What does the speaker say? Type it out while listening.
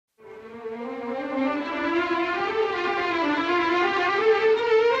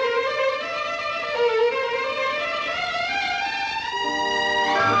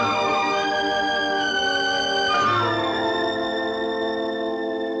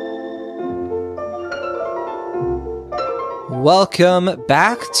Welcome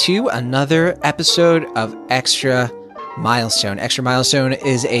back to another episode of Extra Milestone. Extra Milestone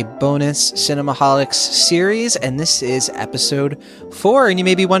is a bonus Cinemaholics series, and this is episode 4. And you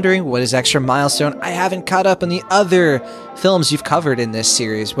may be wondering, what is Extra Milestone? I haven't caught up on the other films you've covered in this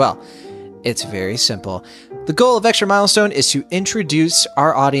series. Well, it's very simple. The goal of Extra Milestone is to introduce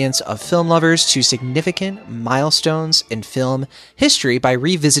our audience of film lovers to significant milestones in film history by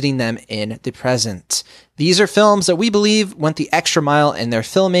revisiting them in the present. These are films that we believe went the extra mile in their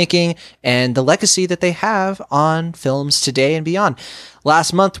filmmaking and the legacy that they have on films today and beyond.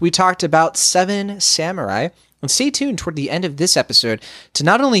 Last month, we talked about Seven Samurai. And stay tuned toward the end of this episode to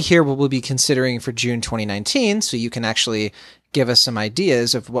not only hear what we'll be considering for June 2019, so you can actually give us some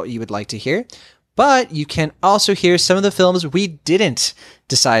ideas of what you would like to hear, but you can also hear some of the films we didn't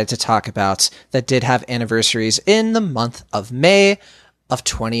decide to talk about that did have anniversaries in the month of May of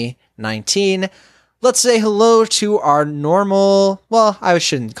 2019. Let's say hello to our normal, well, I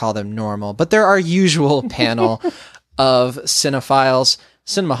shouldn't call them normal, but they're our usual panel of cinephiles,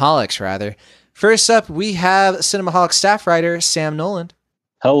 cinemaholics rather. First up, we have Cinemaholics staff writer Sam Noland.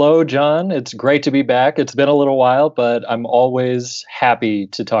 Hello, John. It's great to be back. It's been a little while, but I'm always happy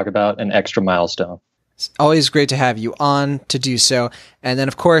to talk about an extra milestone. It's always great to have you on to do so. And then,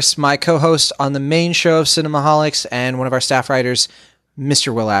 of course, my co-host on the main show of Cinemaholics and one of our staff writers,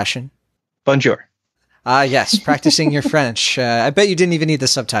 Mr. Will Ashen. Bonjour. Yes, practicing your French. I bet you didn't even need the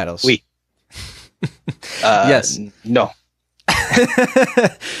subtitles. Oui. Yes. No.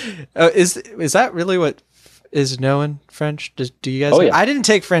 Is that really what is known French? Do you guys? Oh, yeah. I didn't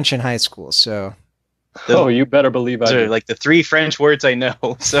take French in high school, so. You better believe I Those are do. like the 3 French words I know.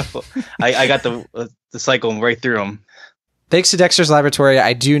 So I got the cycle right through them. Thanks to Dexter's Laboratory,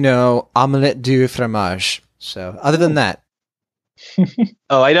 I do know omelette du fromage. So other than that.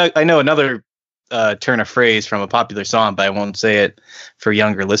 Oh, I know another turn of phrase from a popular song, but I won't say it for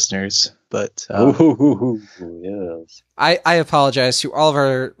younger listeners. But Yes. I apologize to all of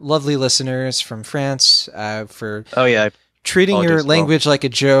our lovely listeners from France for treating your apologize, language like a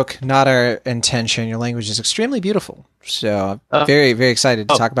joke. Not our intention. Your language is extremely beautiful. So very, very excited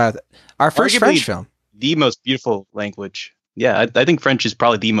to talk about our first arguably French film. The most beautiful language. Yeah, I think French is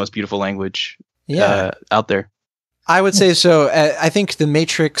probably the most beautiful language out there. I would say so. I think The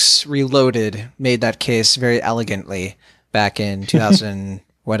Matrix Reloaded made that case very elegantly back in 2000,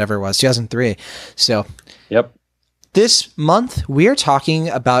 whatever it was, 2003. So, Yep. this month we are talking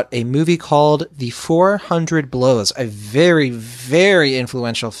about a movie called The 400 Blows, a very, very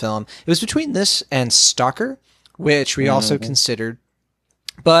influential film. It was between this and Stalker, which we also considered.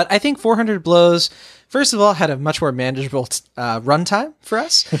 But I think 400 Blows, first of all, had a much more manageable runtime for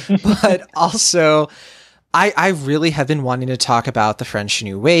us, but also I really have been wanting to talk about the French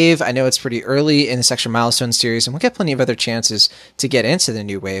New Wave. I know it's pretty early in this Extra Milestone series, and we'll get plenty of other chances to get into the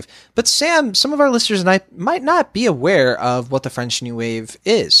New Wave. But Sam, some of our listeners and I might not be aware of what the French New Wave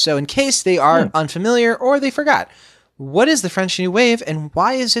is. So in case they are unfamiliar or they forgot, what is the French New Wave and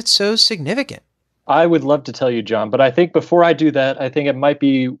why is it so significant? I would love to tell you, John, but I think before I do that, I think it might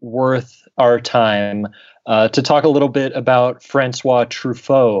be worth our time to talk a little bit about Francois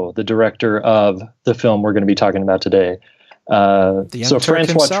Truffaut, the director of the film we're going to be talking about today. The Young Turk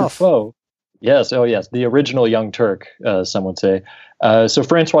Francois himself. Truffaut, yes, the original Young Turk, some would say. So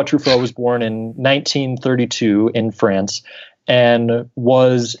Francois Truffaut was born in 1932 in France and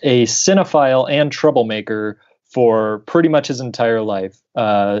was a cinephile and troublemaker for pretty much his entire life.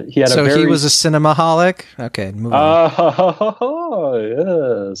 He was a cinemaholic? Okay, moving on.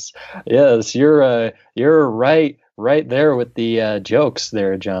 Oh, yes, you're right there with the jokes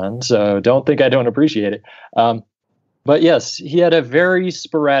there, John. So don't think I don't appreciate it. But yes, he had a very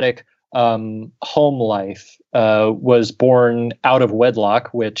sporadic home life. Was born out of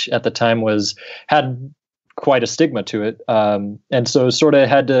wedlock, which at the time had quite a stigma to it, and so sort of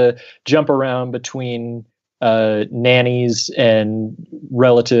had to jump around between nannies and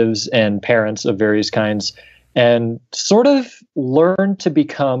relatives and parents of various kinds, and sort of learned to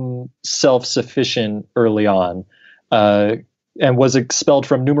become self-sufficient early on, and was expelled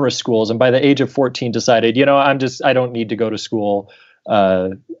from numerous schools. And by the age of 14 decided, I don't need to go to school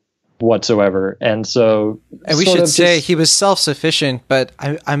whatsoever. And so, and we should say he was self-sufficient, but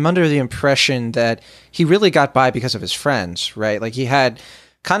I'm under the impression that he really got by because of his friends, right? Like he had,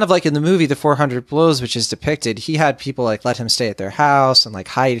 kind of like in the movie The 400 Blows, which is depicted, he had people like let him stay at their house and like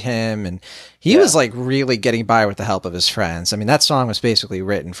hide him, and he was like really getting by with the help of his friends. I mean, that song was basically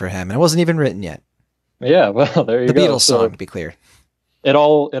written for him, and it wasn't even written yet. Yeah, well, there you go. The Beatles song, to be clear. it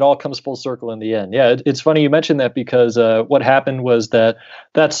all comes full circle in the end. Yeah, it's funny you mentioned that because what happened was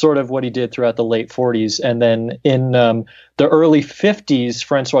that's sort of what he did throughout the late 40s, and then in the early 50s,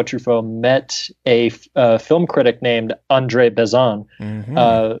 Francois Truffaut met a film critic named André Bazin,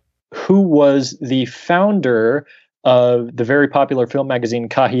 who was the founder of the very popular film magazine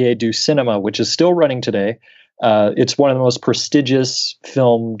Cahiers du Cinéma, which is still running today. It's one of the most prestigious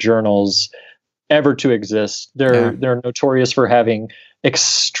film journals ever to exist. They're notorious for having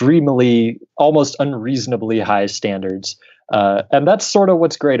extremely, almost unreasonably high standards, and that's sort of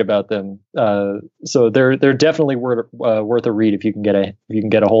what's great about them. So they're definitely worth a read if you can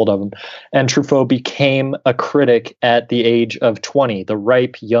get a hold of them. And Truffaut became a critic at the age of 20, the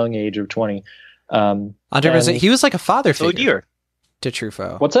ripe young age of 20. He was like a father figure dear. to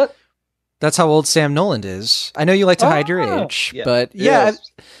Truffaut. What's that? That's how old Sam Noland is. I know you like to hide your age, but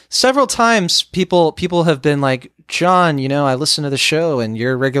Yes. several times people have been like, John, I listen to the show and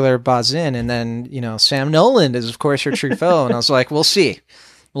you're a regular Bazin, and then Sam Noland is of course your Truffaut, and I was like, we'll see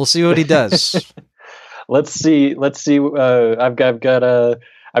what he does. Let's see. I've got a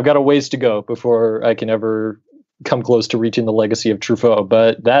ways to go before I can ever come close to reaching the legacy of Truffaut,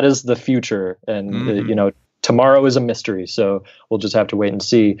 but that is the future, and tomorrow is a mystery, so we'll just have to wait and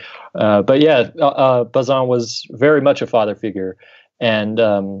see. But yeah, Bazin was very much a father figure,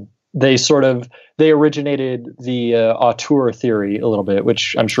 and they originated the auteur theory a little bit,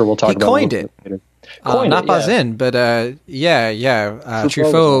 which I'm sure we'll talk about. He coined it. Later. Not Bazin, but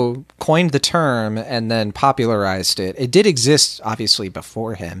Truffaut coined the term and then popularized it. It did exist, obviously,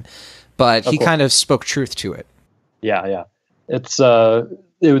 before him, but he kind of spoke truth to it. Yeah. It's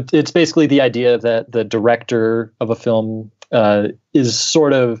basically the idea that the director of a film is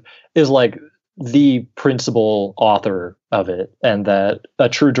like the principal author of it, and that a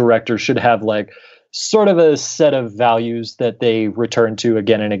true director should have like sort of a set of values that they return to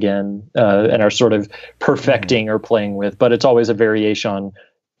again and again, and are sort of perfecting or playing with, but it's always a variation on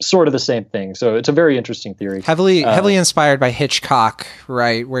sort of the same thing. So it's a very interesting theory. Heavily inspired by Hitchcock,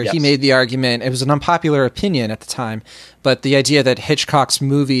 right? Where he made the argument, it was an unpopular opinion at the time, but the idea that Hitchcock's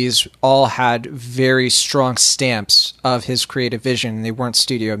movies all had very strong stamps of his creative vision. They weren't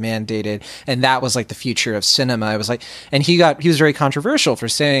studio mandated. And that was like the future of cinema. It was like, and he was very controversial for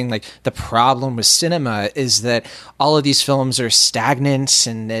saying like the problem with cinema is that all of these films are stagnant,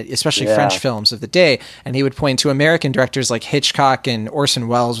 and especially French films of the day. And he would point to American directors like Hitchcock and Orson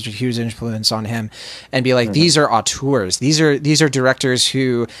Welles, which was a huge influence on him, and be like, these are auteurs. These are directors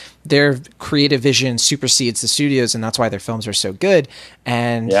who their creative vision supersedes the studios, and that's why their films are so good.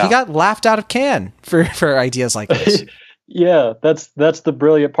 And he got laughed out of Cannes for ideas like this. Yeah, that's the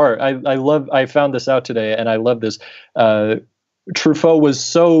brilliant part. I found this out today, and I love this. Truffaut was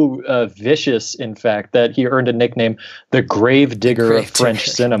so vicious, in fact, that he earned a nickname, the grave digger of French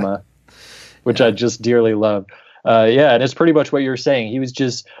cinema, which I just dearly love. And it's pretty much what you're saying. He was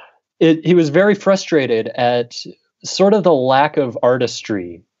he was very frustrated at sort of the lack of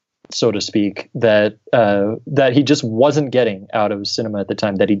artistry, so to speak, that he just wasn't getting out of cinema at the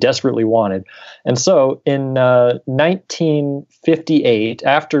time, that he desperately wanted. And so in 1958,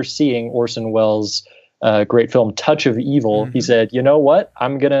 after seeing Orson Welles' great film Touch of Evil, he said, you know what,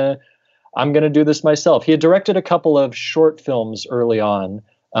 I'm gonna do this myself. He had directed a couple of short films early on.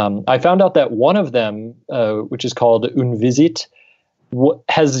 I found out that one of them, which is called Une Visite,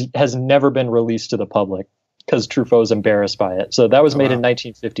 has never been released to the public because Truffaut was embarrassed by it. So that was made in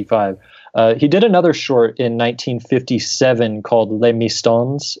 1955. He did another short in 1957 called Les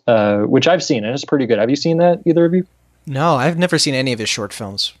Mistons, which I've seen, and it's pretty good. Have you seen that, either of you? No, I've never seen any of his short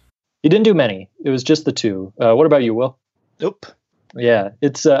films. He didn't do many. It was just the two. What about you, Will? Nope. Yeah,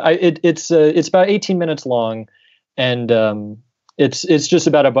 it's about 18 minutes long, and it's just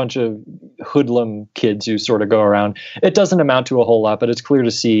about a bunch of hoodlum kids who sort of go around. It doesn't amount to a whole lot, but it's clear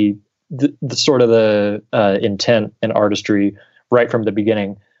to see the sort of the intent and artistry right from the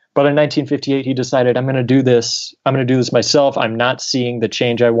beginning. But in 1958, he decided, I'm going to do this myself. I'm not seeing the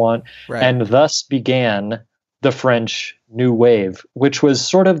change I want. Right. And thus began the French New Wave, which was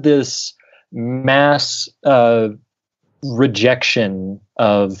sort of this mass rejection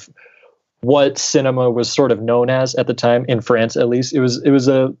of what cinema was sort of known as at the time, in France at least. It was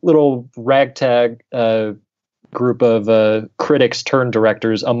a little ragtag group of critics turned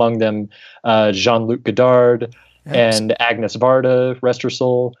directors, among them Jean-Luc Godard and Agnes Varda, rest her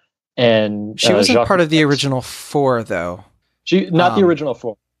soul. And she wasn't part of the original four, though. Not the original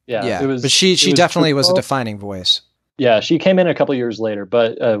four. Yeah. But she definitely was a defining voice. Yeah, she came in a couple years later,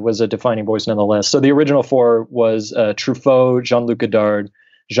 but was a defining voice nonetheless. So the original four was Truffaut, Jean-Luc Godard,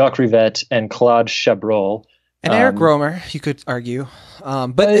 Jacques Rivette, and Claude Chabrol. And Eric Romer, you could argue.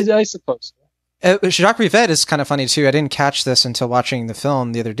 But I suppose. Jacques Rivette is kind of funny too. I didn't catch this until watching the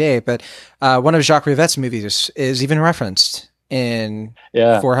film the other day, but one of Jacques Rivette's movies is even referenced in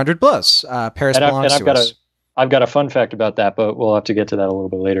 400 Blows. Paris Belongs to Us. I've got a fun fact about that, but we'll have to get to that a little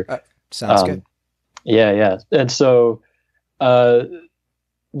bit later. Sounds good. Yeah. And so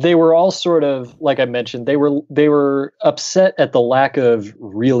they were all sort of, like I mentioned, they were upset at the lack of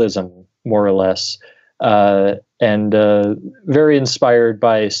realism, more or less. And very inspired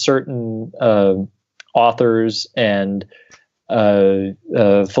by certain authors and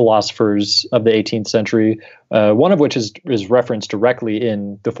philosophers of the 18th century, one of which is referenced directly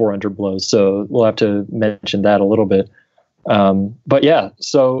in the 400 Blows. So we'll have to mention that a little bit. But yeah,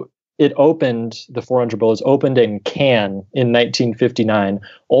 so the 400 Blows opened in Cannes in 1959,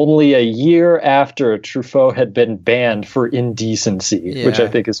 only a year after Truffaut had been banned for indecency, which I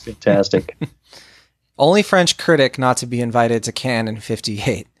think is fantastic. Only French critic not to be invited to Cannes in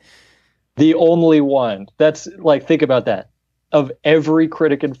 58. The only one. That's like, think about that. Of every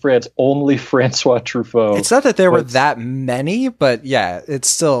critic in France, only Francois Truffaut. It's not that there were that many, but yeah, it's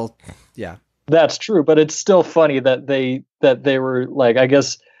still, yeah. That's true, but it's still funny that they were like, I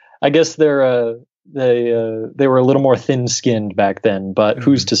guess they were a little more thin-skinned back then, but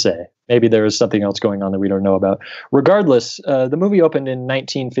who's to say? Maybe there is something else going on that we don't know about. Regardless, the movie opened in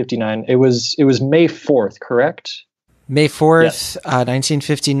 1959. It was May 4th, correct? May 4th,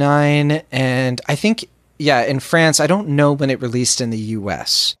 1959. And I think, in France, I don't know when it released in the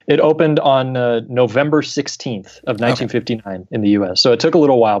U.S. It opened on November 16th of 1959 in the U.S. So it took a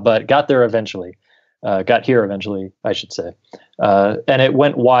little while, but got there eventually. Got here eventually, I should say. And it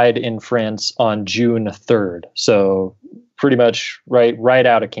went wide in France on June 3rd. So pretty much right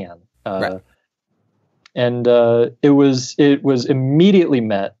out of Cannes. Right. And it was immediately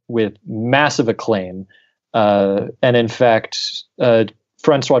met with massive acclaim. And in fact,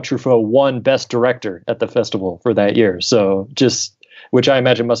 Francois Truffaut won Best Director at the festival for that year. So which I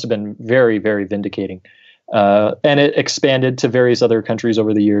imagine must have been very, very vindicating. And it expanded to various other countries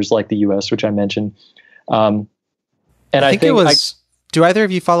over the years, like the U.S., which I mentioned. And I think it was. Do either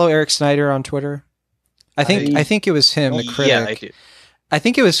of you follow Eric Snyder on Twitter? I think it was him, the critic. Yeah, I do. I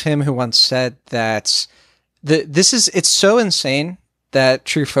think it was him who once said that it's so insane that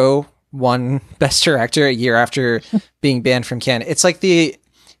Truffaut won Best Director a year after being banned from Cannes. It's like I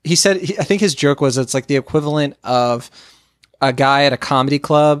think his joke was it's like the equivalent of a guy at a comedy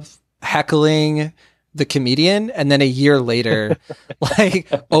club heckling the comedian and then a year later like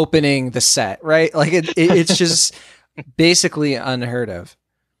opening the set, right? Like it's just basically unheard of.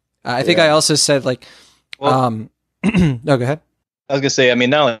 I think I also said like, no, go ahead. I was gonna say, I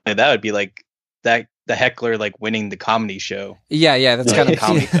mean, not only that would be like that the heckler like winning the comedy show. Yeah, that's kind of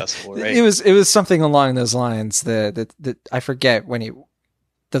comedy festival, right? It was something along those lines. The I forget when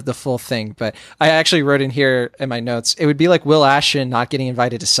the full thing, but I actually wrote in here in my notes. It would be like Will Ashton not getting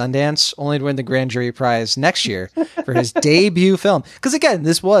invited to Sundance, only to win the Grand Jury Prize next year for his debut film. Because again,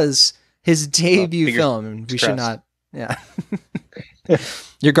 this was his debut film, and we should not. Yeah,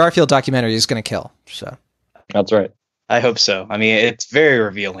 your Garfield documentary is going to kill. So that's right. I hope so. I mean, it's very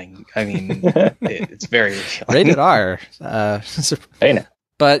revealing. I mean, it's very revealing. Rated R.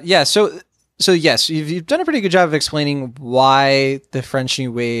 But yeah, so yes, you've done a pretty good job of explaining why the French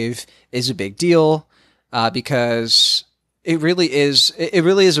New Wave is a big deal, because it really is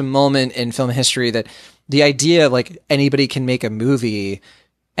a moment in film history that the idea of like anybody can make a movie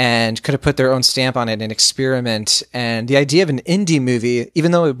and could have put their own stamp on it and experiment. And the idea of an indie movie,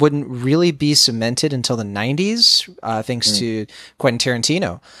 even though it wouldn't really be cemented until the 90s, thanks to Quentin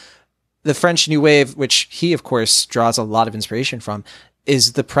Tarantino, the French New Wave, which he, of course, draws a lot of inspiration from,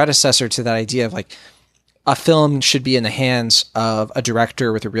 is the predecessor to that idea of like a film should be in the hands of a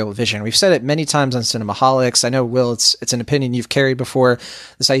director with a real vision. We've said it many times on Cinemaholics. I know, Will, it's an opinion you've carried before,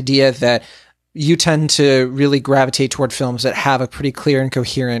 this idea that you tend to really gravitate toward films that have a pretty clear and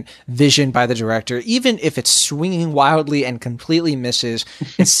coherent vision by the director. Even if it's swinging wildly and completely misses,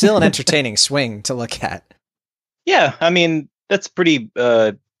 it's still an entertaining swing to look at. Yeah, I mean, that's a pretty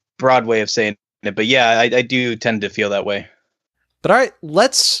broad way of saying it. But yeah, I do tend to feel that way. But all right,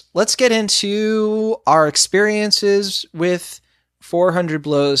 let's get into our experiences with 400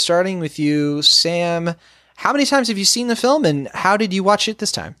 Blows, starting with you, Sam. How many times have you seen the film, and how did you watch it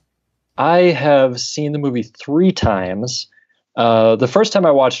this time? I have seen the movie 3 times. The first time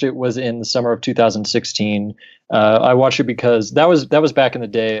I watched it was in the summer of 2016. I watched it because that was back in the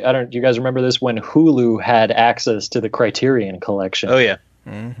day. Do you guys remember this, when Hulu had access to the Criterion collection? Oh yeah.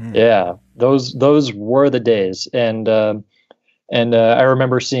 Yeah, those were the days. And And I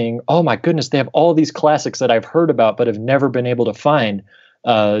remember seeing, oh my goodness, they have all these classics that I've heard about but have never been able to find,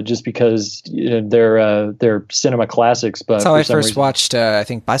 just because they're cinema classics. But That's how for I some first reason, watched, I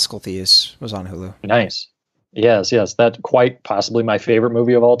think Bicycle Thieves was on Hulu. nice. Yes, yes, that's quite possibly my favorite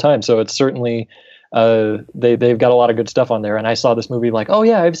movie of all time. So it's certainly they've got a lot of good stuff on there. And I saw this movie like, oh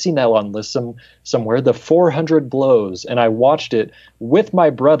yeah, I've seen that on list somewhere, The 400 Blows, and I watched it with my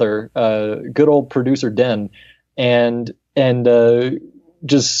brother, good old producer Den, and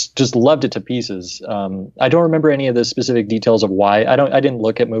just loved it to pieces. I don't remember any of the specific details of why. I didn't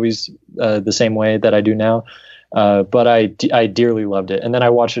look at movies the same way that I do now, but I dearly loved it. And then I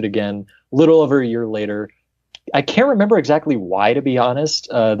watched it again a little over a year later. I can't remember exactly why, to be honest.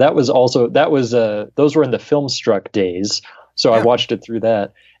 Those were in the Filmstruck days, so I watched it through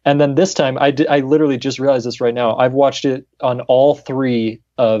that. And then this time, I literally just realized this right now. I've watched it on all 3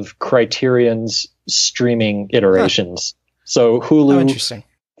 of Criterion's streaming iterations. So Hulu, Interesting.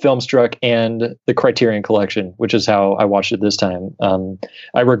 Filmstruck, and the Criterion Collection, which is how I watched it this time.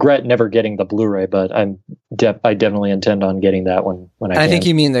 I regret never getting the Blu-ray, but I definitely intend on getting that one when I can. I think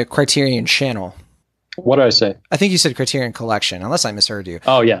you mean the Criterion Channel. What did I say? I think you said Criterion Collection, unless I misheard you.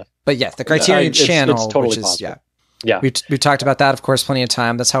 Oh yeah, But yeah, the Criterion Channel, it's totally which is possible. yeah. We talked about that, of course, plenty of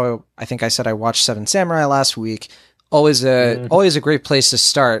time. That's how I think I said I watched Seven Samurai last week. Always a great place to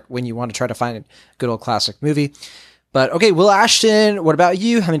start when you want to try to find a good old classic movie. But okay, Will Ashton, what about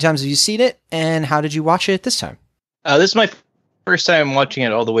you? How many times have you seen it, and how did you watch it this time? This is my first time watching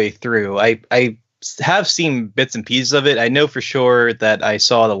it all the way through. I have seen bits and pieces of it. I know for sure that I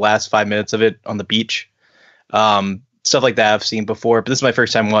saw the last 5 minutes of it on the beach. Stuff like that I've seen before, but this is my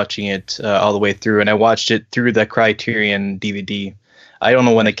first time watching it all the way through, and I watched it through the Criterion DVD. I don't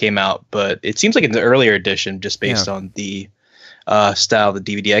know when it came out, but it seems like it's an earlier edition just based on the style of the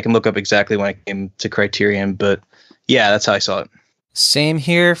DVD. I can look up exactly when it came to Criterion, but yeah, that's how I saw it. Same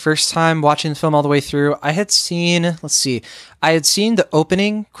here. First time watching the film all the way through. I had seen the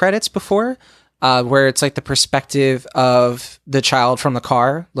opening credits before, where it's like the perspective of the child from the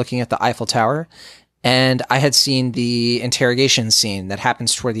car looking at the Eiffel Tower. And I had seen the interrogation scene that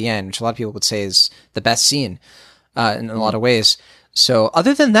happens toward the end, which a lot of people would say is the best scene in a lot of ways. So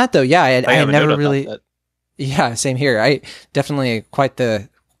other than that, though, yeah, I had never really. Yeah, same here. I definitely quite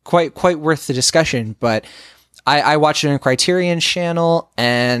worth the discussion, but I watched it on Criterion Channel,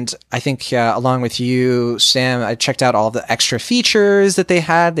 and I think along with you, Sam, I checked out all the extra features that they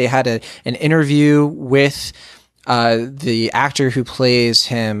had. They had an interview with the actor who plays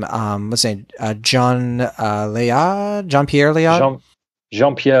him. What's his name? Jean-Pierre Léaud.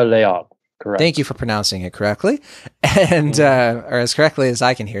 Jean-Pierre Léaud. Correct. Thank you for pronouncing it correctly, and or as correctly as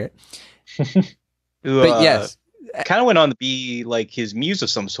I can hear it. But yes, kind of went on to be like his muse of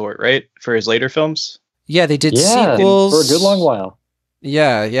some sort, right? For his later films. Yeah, they did sequels for a good long while.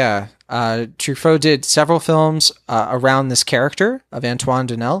 Yeah. Truffaut did several films around this character of Antoine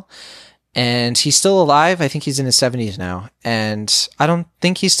Doinel, and he's still alive. I think he's in his 70s now, and I don't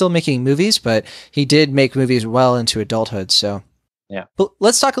think he's still making movies, but he did make movies well into adulthood. So, yeah. But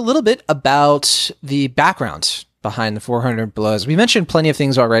let's talk a little bit about the background behind the 400 Blows. We mentioned plenty of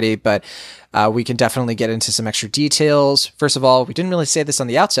things already, but we can definitely get into some extra details. First of all, we didn't really say this on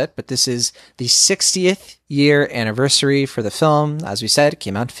the outset, but this is the 60th year anniversary for the film. As we said, it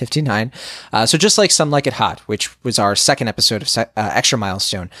came out in 59. So just like Some Like It Hot, which was our second episode of Extra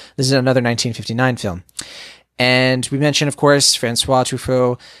Milestone, this is another 1959 film. And we mentioned, of course, Francois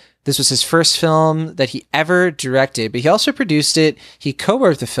Truffaut. This was his first film that he ever directed, but he also produced it. He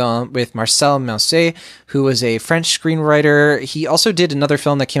co-wrote the film with Marcel Marceau, who was a French screenwriter. He also did another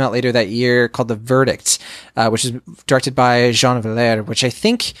film that came out later that year called The Verdict, which is directed by Jean Valère, which I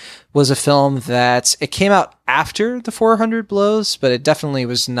think was a film that it came out after The 400 Blows, but it definitely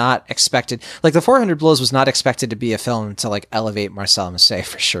was not expected. Like The 400 Blows was not expected to be a film to like elevate Marcel Marceau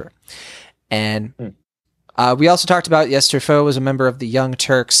for sure. And we also talked about, yes, Truffaut was a member of the Young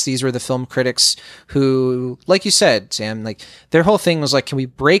Turks. These were the film critics who, like you said, Sam, like their whole thing was like, can we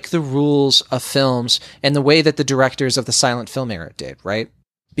break the rules of films in the way that the directors of the silent film era did, right?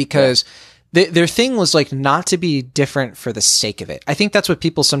 Because their thing was like not to be different for the sake of it. I think that's what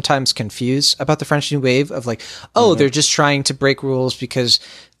people sometimes confuse about the French New Wave of like, oh, they're just trying to break rules because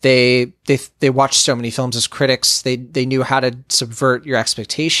they watched so many films as critics. They knew how to subvert your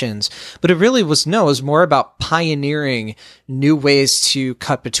expectations, but it really was more about pioneering new ways to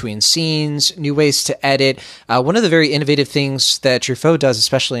cut between scenes, new ways to edit. One of the very innovative things that Truffaut does,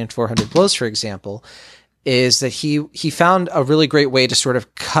 especially in 400 Blows, for example, is that he found a really great way to sort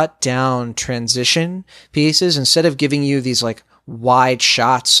of cut down transition pieces instead of giving you these like wide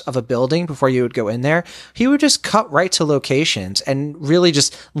shots of a building before you would go in there. He would just cut right to locations and really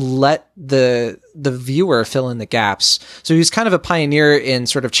just let the viewer fill in the gaps. So he was kind of a pioneer in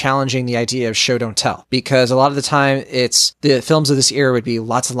sort of challenging the idea of show don't tell, because a lot of the time it's the films of this era would be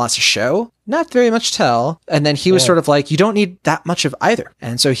lots and lots of show, not very much tell. And then he was sort of like, you don't need that much of either.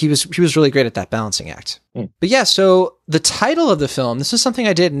 And so he was really great at that balancing act. But yeah, so the title of the film, this is something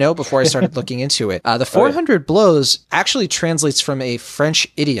I didn't know before I started looking into it. The 400 Blows actually translates from a French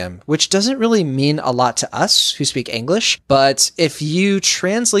idiom, which doesn't really mean a lot to us who speak English. But if you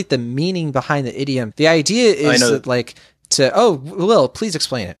translate the meaning behind the idiom, the idea is that like Will, please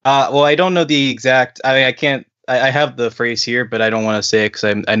explain it. Well, I don't know the exact, I mean, I can't, I have the phrase here, but I don't want to say it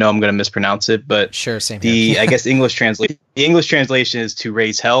because I know I'm going to mispronounce it. But sure, same here. I guess the English translation is to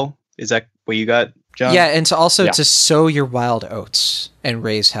raise hell. Is that what you got, John? Yeah, and to sow your wild oats and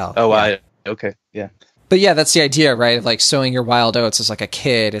raise hell. Oh, yeah. Okay, yeah. But yeah, that's the idea, right? Of like sowing your wild oats as like a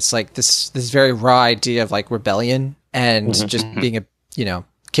kid. It's like this very raw idea of like rebellion and just being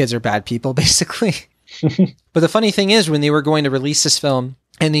kids are bad people, basically. But the funny thing is, when they were going to release this film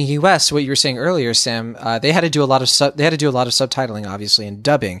in the U.S., what you were saying earlier, Sam, they had to do a lot of subtitling, obviously, and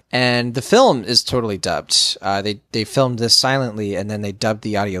dubbing. And the film is totally dubbed. They filmed this silently, and then they dubbed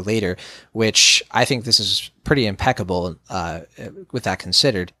the audio later, which I think this is pretty impeccable with that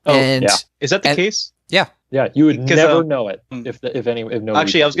considered. Oh, and yeah. Is that the case? Yeah. Yeah, you would never know it if no.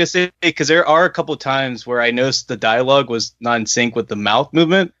 Actually, I was gonna say, because there are a couple of times where I noticed the dialogue was not in sync with the mouth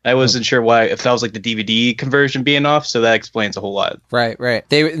movement. I wasn't sure why, if that was like the DVD conversion being off. So that explains a whole lot. Right.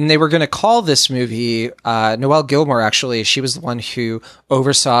 They were going to call this movie Noelle Gilmore. Actually, she was the one who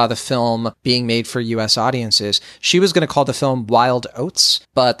oversaw the film being made for U.S. audiences. She was going to call the film Wild Oats,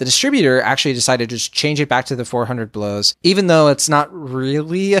 but the distributor actually decided to just change it back to the 400 Blows, even though it's not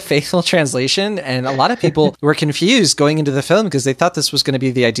really a faithful translation, and a lot of people were confused going into the film because they thought this was going to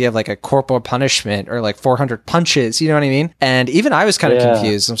be the idea of like a corporal punishment or like 400 punches, you know what I mean? And even I was kind of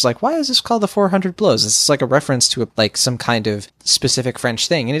confused. I was like, why is this called the 400 Blows? This is like a reference to like some kind of specific French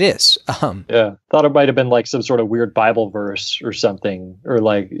thing, and it is. Yeah, thought it might have been like some sort of weird Bible verse or something, or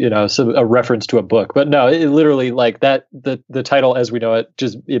like a reference to a book. But no, it literally like that. The title, as we know it,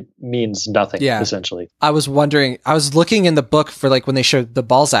 it means nothing. Yeah. Essentially. I was wondering. I was looking in the book for like when they showed the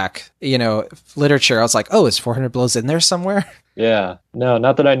Balzac, literature. I was like, oh, is 400 Blows in there somewhere? Yeah, no,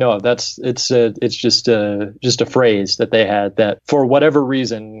 not that I know of. It's just a phrase that they had that for whatever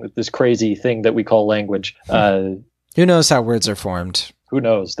reason, this crazy thing that we call language. Who knows how words are formed? Who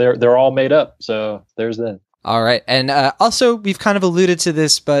knows? They're all made up. So there's that. All right. And also, we've kind of alluded to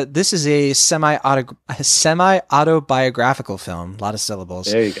this, but this is a semi-autobiographical film, a lot of syllables.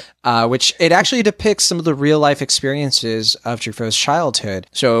 There you go. Which it actually depicts some of the real-life experiences of Truffaut's childhood.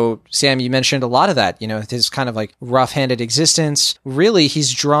 So, Sam, you mentioned a lot of that, his kind of like rough-handed existence. Really,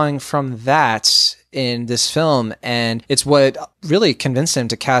 he's drawing from that in this film, and it's what really convinced him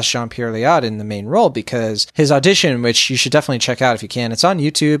to cast Jean-Pierre Léaud in the main role, because his audition, which you should definitely check out if you can, it's on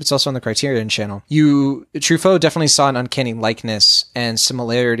YouTube, it's also on the Criterion channel. Truffaut definitely saw an uncanny likeness and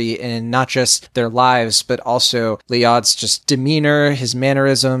similarity in not just their lives, but also Léaud's just demeanor, his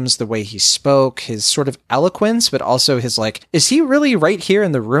mannerisms, the way he spoke, his sort of eloquence, but also his like, is he really right here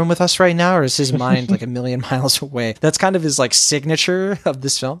in the room with us right now, or is his mind like a million miles away? That's kind of his like signature of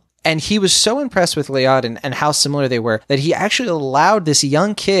this film. And he was so impressed with Léaud and how similar they were that he actually allowed this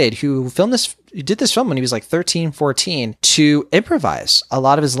young kid who did this film when he was like 13, 14 to improvise a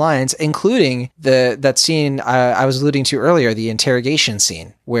lot of his lines, including that scene I was alluding to earlier, the interrogation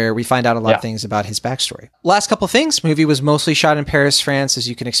scene, where we find out a lot of things about his backstory. Last couple of things, movie was mostly shot in Paris, France, as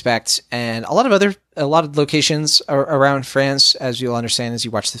you can expect, and a lot of locations around France, as you'll understand as you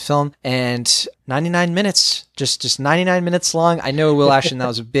watch the film, and 99 minutes, just 99 minutes long. I know, Will Ashton, that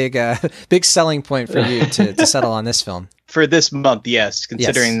was a big selling point for you to settle on this film. For this month, yes,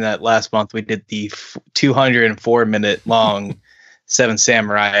 considering that last month we did the 204-minute long Seven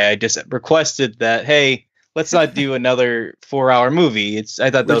Samurai, I just requested that, hey, let's not do another 4-hour movie. I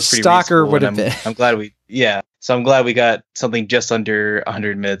thought that was pretty Stalker reasonable. Would have been. I'm glad So I'm glad we got something just under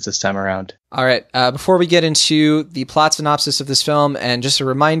 100 minutes this time around. All right. Before we get into the plot synopsis of this film, and just a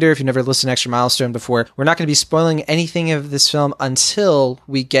reminder, if you've never listened to Extra Milestone before, we're not going to be spoiling anything of this film until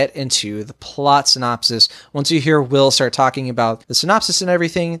we get into the plot synopsis. Once you hear Will start talking about the synopsis and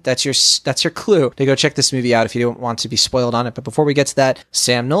everything, that's your clue to go check this movie out if you don't want to be spoiled on it. But before we get to that,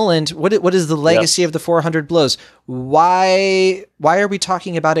 Sam Noland, what is the legacy of the 400 Blows? Why are we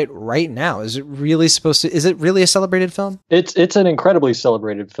talking about it right now? Is it really a celebrated film? It's an incredibly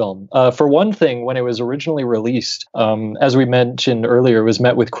celebrated film. For one, one thing, when it was originally released, as we mentioned earlier, it was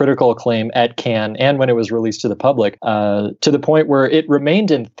met with critical acclaim at Cannes and when it was released to the public, to the point where it remained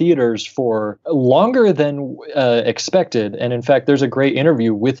in theaters for longer than expected. And in fact, there's a great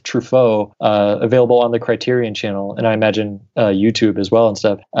interview with Truffaut available on the Criterion channel, and I imagine YouTube as well and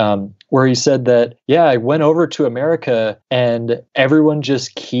stuff, where he said that, yeah, I went over to America and everyone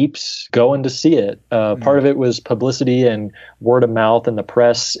just keeps going to see it. Part of it was publicity and word of mouth and the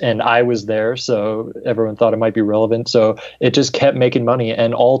press, and I was there, so everyone thought it might be relevant. So it just kept making money,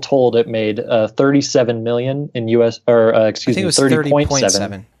 and all told, it made 37 million in US, or excuse me,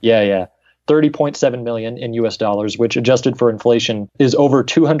 30.7. Yeah. 30.7 million in US dollars, which adjusted for inflation is over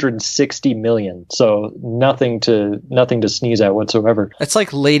 260 million. So nothing to sneeze at whatsoever. It's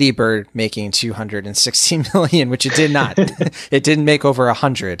like Lady Bird making 260 million, which it did not. It didn't make over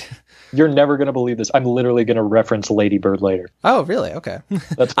 100. You're never going to believe this. I'm literally going to reference Lady Bird later. Oh, really? Okay.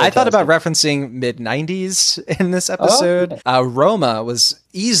 That's I thought about referencing mid-90s in this episode. Oh, okay. Roma was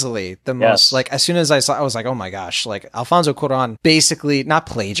easily the most, like, as soon as I saw, I was like, oh my gosh, like Alfonso Cuarón basically not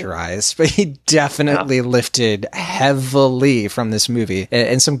plagiarized, but he definitely lifted heavily from this movie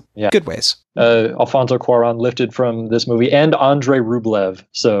in some good ways. Alfonso Cuarón lifted from this movie, and Andrei Rublev.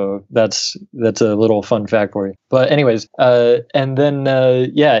 So that's a little fun fact for you. But anyways, and then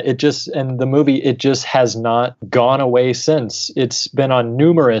the movie, it just has not gone away since. It's been on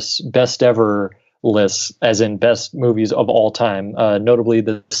numerous best ever lists, as in best movies of all time, notably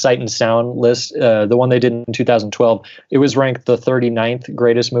the Sight and Sound list, the one they did in 2012. It was ranked the 39th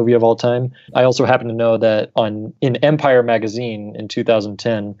greatest movie of all time. I also happen to know that in Empire magazine in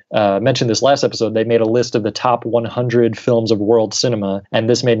 2010, mentioned this last episode, they made a list of the top 100 films of world cinema, and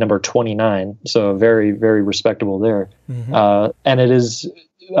this made number 29, so very, very respectable there. And it is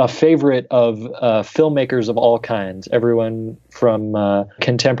a favorite of filmmakers of all kinds, everyone from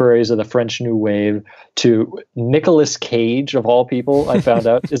contemporaries of the French New Wave to Nicolas Cage, of all people, I found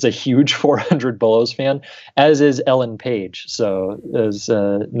out, is a huge 400 Blows fan, as is Ellen Page. So there's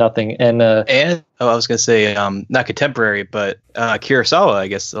nothing. And I was going to say, not contemporary, but Kurosawa, I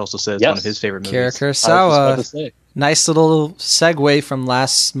guess, also says one of his favorite movies. Kurosawa. Nice little segue from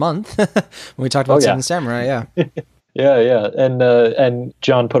last month when we talked about Seven Samurai, yeah. Yeah. And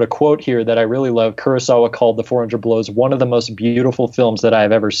John put a quote here that I really love. Kurosawa called The 400 Blows one of the most beautiful films that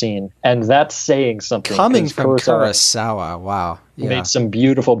I've ever seen. And that's saying something. Coming from Kurosawa, wow. Yeah. Made some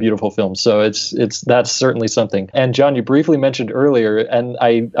beautiful, beautiful films. So that's certainly something. And John, you briefly mentioned earlier, and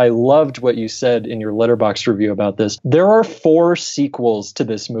I loved what you said in your Letterboxd review about this. There are 4 sequels to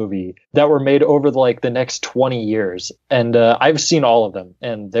this movie that were made over the next 20 years, and I've seen all of them,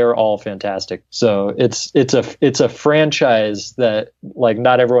 and they're all fantastic. So it's a franchise that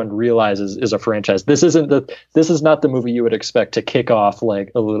not everyone realizes is a franchise. This is not the movie you would expect to kick off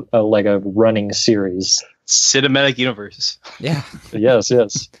like a running series. Cinematic universe. Yeah. Yes.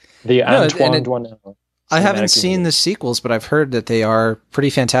 The Antoine Doinel. I haven't seen the sequels, but I've heard that they are pretty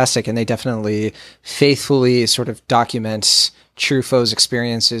fantastic, and they definitely faithfully sort of document Truffaut's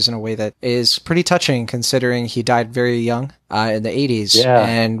experiences in a way that is pretty touching, considering he died very young in the 80s,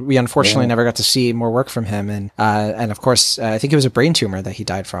 and we unfortunately never got to see more work from him. And of course, I think it was a brain tumor that he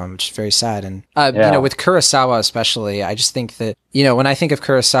died from, which is very sad. And with Kurosawa especially, I just think that when I think of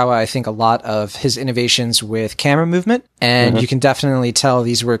Kurosawa, I think a lot of his innovations with camera movement, and you can definitely tell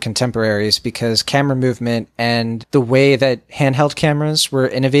these were contemporaries, because camera movement and the way that handheld cameras were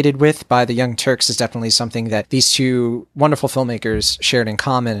innovated with by the Young Turks is definitely something that these two wonderful filmmakers shared in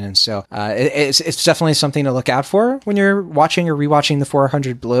common. And so it's definitely something to look out for when you're watching or rewatching the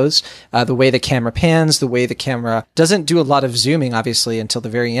 400 Blows. The way the camera pans, the way the camera doesn't do a lot of zooming, obviously, until the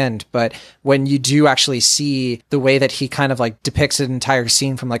very end. But when you do actually see the way that he kind of depicts an entire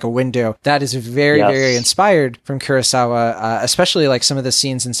scene from a window, that is very, very inspired from Kurosawa, especially some of the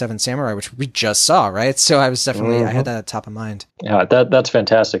scenes in Seven Samurai, which we just saw, right? So I was definitely, I had that at top of mind. Yeah, that's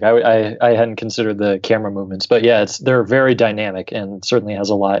fantastic. I hadn't considered the camera movements, but they're very dynamic and certainly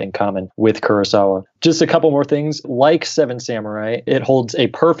has a lot in common with Kurosawa. Just a couple more things. Like Seven Samurai, it holds a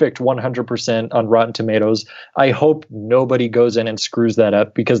perfect 100% on Rotten Tomatoes. I hope nobody goes in and screws that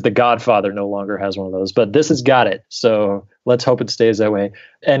up, because The Godfather no longer has one of those, but this has got it. So let's hope it stays that way.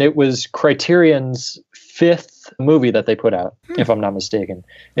 And it was Criterion's 5th movie that they put out, if I'm not mistaken.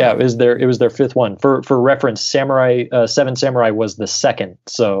 Yeah, it was their 5th one. For reference, Seven Samurai was the 2nd.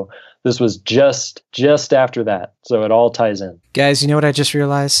 So this was just after that. So it all ties in. Guys, you know what I just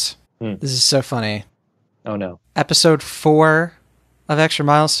realized? This is so funny. Oh no. Episode 4 of Extra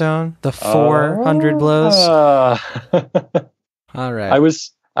Milestone, the 400 Blows. All right. I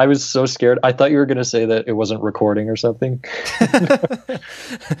was I was so scared. I thought you were going to say that it wasn't recording or something.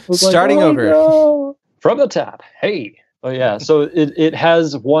 Starting over. No. From the top. Hey. Oh yeah. So it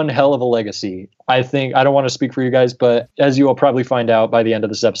has one hell of a legacy. I think, I don't want to speak for you guys, but as you will probably find out by the end of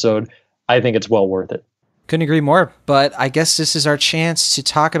this episode, I think it's well worth it. Couldn't agree more, but I guess this is our chance to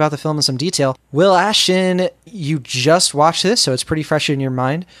talk about the film in some detail. Will Ashton, you just watched this, so it's pretty fresh in your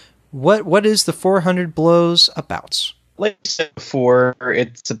mind. What is the 400 Blows about? Like I said before,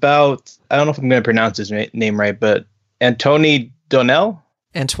 it's about, I don't know if I'm going to pronounce his name right, but Antony Donnell?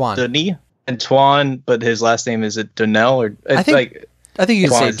 Antoine, but his last name is it Donnell? Or I think you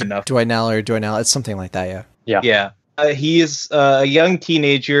can say enough. Doinell. It's something like that, yeah. Yeah. He is a young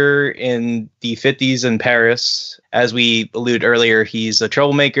teenager in the 50s in Paris. As we alluded earlier, he's a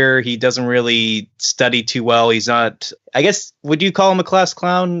troublemaker. He doesn't really study too well. He's not, I guess, would you call him a class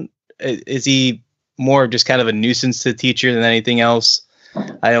clown? Is he more just kind of a nuisance to the teacher than anything else?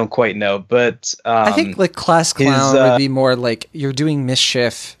 I don't quite know, but I think like class clown would be more like you're doing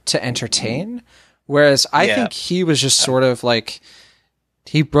mischief to entertain, whereas I think he was just sort of like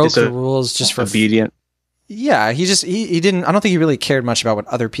he broke the rules just for obedient. Yeah, he didn't. I don't think he really cared much about what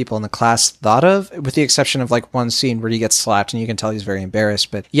other people in the class thought of, with the exception of like one scene where he gets slapped and you can tell he's very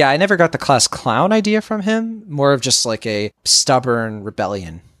embarrassed. But yeah, I never got the class clown idea from him. More of just like a stubborn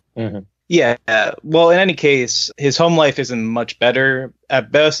rebellion. Mm-hmm. Yeah. Well, in any case, his home life isn't much better.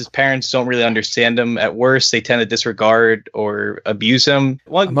 At best, his parents don't really understand him. At worst, they tend to disregard or abuse him.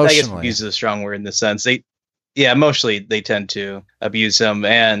 Well, I guess abuse is a strong word in the sense. Emotionally, they tend to abuse him.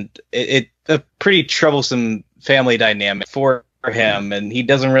 And it's a pretty troublesome family dynamic for him. And he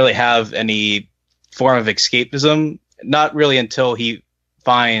doesn't really have any form of escapism. Not really until he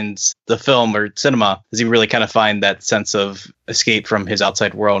finds the film or cinema does he really kind of find that sense of escape from his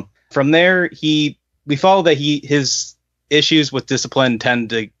outside world. From there, we follow that his issues with discipline tend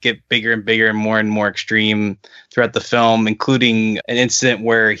to get bigger and bigger and more extreme throughout the film, including an incident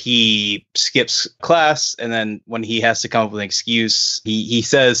where he skips class, and then when he has to come up with an excuse, he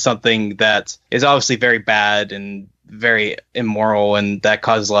says something that is obviously very bad and very immoral, and that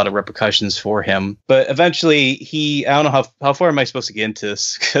causes a lot of repercussions for him. But eventually, I don't know how far am I supposed to get into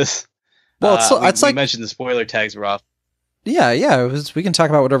this, because we mentioned the spoiler tags were off. Yeah. We can talk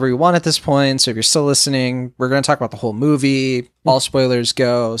about whatever we want at this point. So if you're still listening, we're going to talk about the whole movie. All spoilers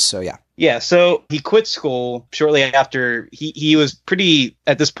go. So yeah. Yeah. So he quit school shortly after. He was pretty,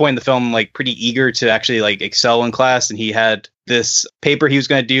 at this point in the film, like pretty eager to actually like excel in class. And he had this paper he was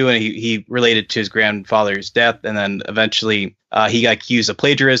going to do, and he related to his grandfather's death. And then eventually he got accused of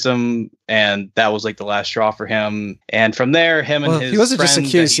plagiarism, and that was like the last straw for him. And from there, he wasn't just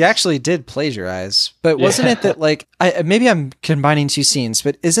accused, he actually did plagiarize. But wasn't it that like, maybe I'm combining two scenes,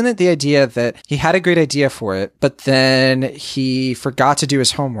 but isn't it the idea that he had a great idea for it, but then he forgot to do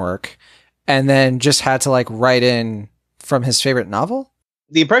his homework and then just had to like write in from his favorite novel?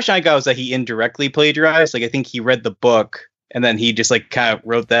 The impression I got was that he indirectly plagiarized. Like, I think he read the book and then he just like kind of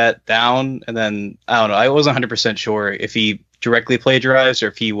wrote that down. And then I don't know. I wasn't 100% sure if he directly plagiarized or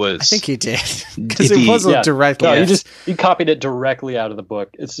if he was. I think he did, because it wasn't directly. No, he copied it directly out of the book.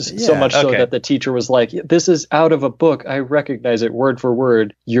 It's just so much so that the teacher was like, "This is out of a book. I recognize it word for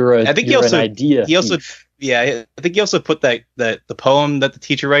word. You're an idea." He also, I think he also put that the poem that the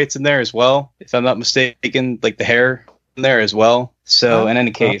teacher writes in there as well, if I'm not mistaken, like the hair in there as well. So in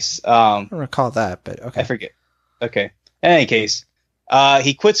any case, I don't recall that, but okay, I forget. Okay, in any case.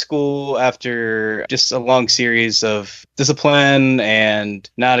 He quit school after just a long series of discipline and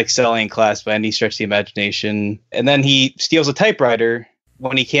not excelling in class by any stretch of the imagination. And then he steals a typewriter.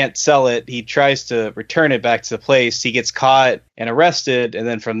 When he can't sell it, he tries to return it back to the place. He gets caught and arrested. And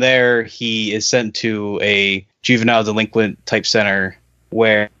then from there, he is sent to a juvenile delinquent type center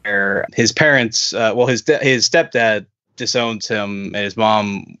where his parents, his stepdad disowns him, and his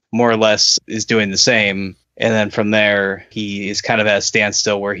mom more or less is doing the same. And then from there, he is kind of at a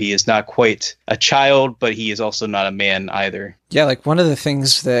standstill where he is not quite a child, but he is also not a man either. Yeah, like one of the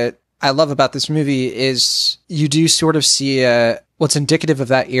things that I love about this movie is you do sort of see what's indicative of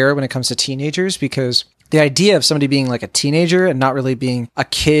that era when it comes to teenagers, because the idea of somebody being like a teenager and not really being a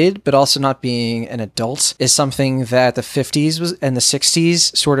kid, but also not being an adult, is something that the 50s and the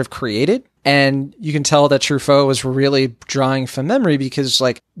 60s sort of created. And you can tell that Truffaut was really drawing from memory because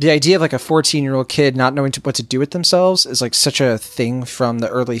like the idea of like a 14-year-old kid not knowing what to do with themselves is like such a thing from the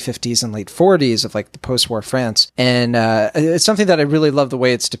early 50s and late 40s of like the post-war France. And it's something that I really love the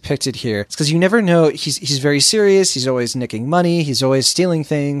way it's depicted here. It's because you never know. He's very serious. He's always nicking money. He's always stealing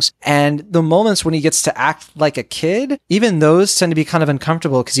things. And the moments when he gets to act like a kid, even those tend to be kind of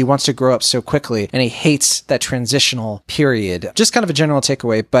uncomfortable because he wants to grow up so quickly and he hates that transitional period. Just kind of a general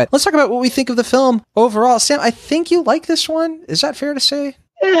takeaway. But let's talk about what we think of the film overall. Sam, I think you like this one. Is that fair to say?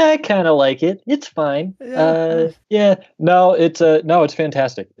 Yeah, I kind of like it. It's fine. No, it's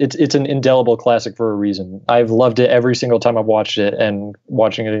fantastic. It's an indelible classic for a reason. I've loved it every single time I've watched it, and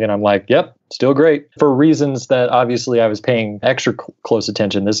watching it again, I'm like, yep, still great. For reasons that obviously I was paying extra close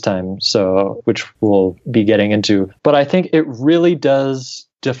attention this time, so which we'll be getting into. But I think it really does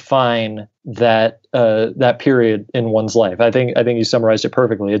define that period in one's life. I think you summarized it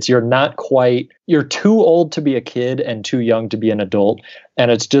perfectly. It's you're too old to be a kid and too young to be an adult,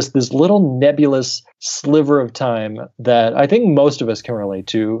 and it's just this little nebulous sliver of time that I think most of us can relate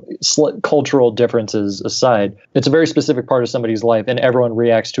to, cultural differences aside. It's a very specific part of somebody's life, and everyone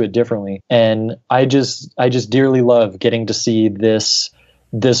reacts to it differently. And I just dearly love getting to see this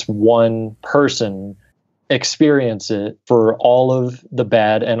one person experience it for all of the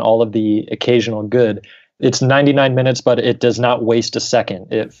bad and all of the occasional good. It's 99 minutes, but it does not waste a second.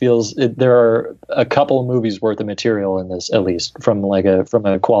 There are a couple of movies worth of material in this, at least from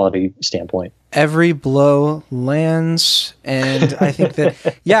a quality standpoint. Every blow lands, and I think that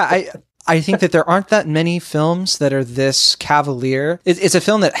I think that there aren't that many films that are this cavalier. It's a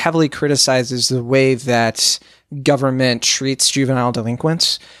film that heavily criticizes the way that government treats juvenile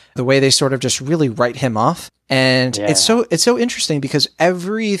delinquents, the way they sort of just really write him off. And it's so interesting because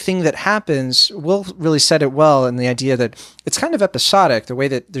everything that happens, Will really said it well, in the idea that it's kind of episodic, the way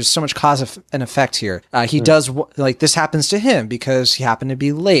that there's so much cause and effect here. He does, like, this happens to him because he happened to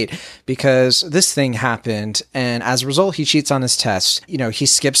be late, because this thing happened, and as a result, he cheats on his tests. You know, he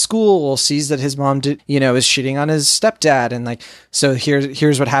skips school, sees that his mom is shitting on his stepdad, and like, so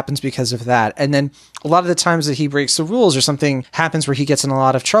here's what happens because of that. And then a lot of the times that he breaks the rules or something happens where he gets in a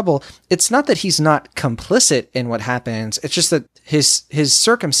lot of trouble, it's not that he's not complicit in what happens. It's just that his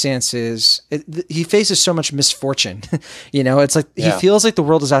circumstances, he faces so much misfortune. It's like he feels like the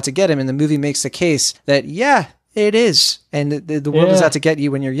world is out to get him, and the movie makes the case that, it is. And the world is out to get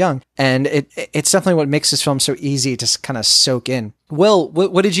you when you're young. And it's definitely what makes this film so easy to kind of soak in. Will,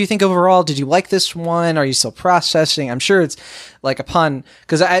 what did you think overall? Did you like this one? Are you still processing? I'm sure it's like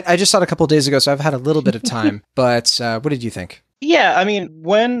because I just saw it a couple of days ago, so I've had a little bit of time. But what did you think? Yeah, I mean,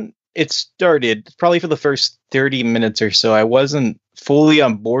 when it started, probably for the first 30 minutes or so, I wasn't fully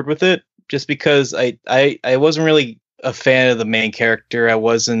on board with it, just because I wasn't really a fan of the main character. I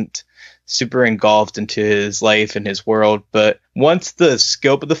wasn't super engulfed into his life and his world. But once the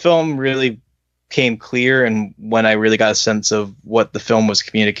scope of the film really became clear, and when I really got a sense of what the film was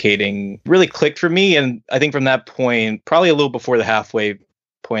communicating, really clicked for me. And I think from that point, probably a little before the halfway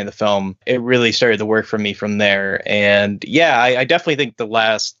point of the film, it really started to work for me from there. And I definitely think the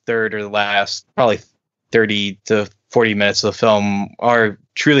last third, or the last probably 30 to 40 minutes of the film are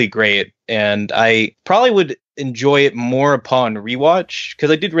truly great. And I probably would enjoy it more upon rewatch,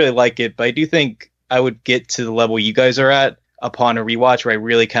 because I did really like it, but I do think I would get to the level you guys are at upon a rewatch, where I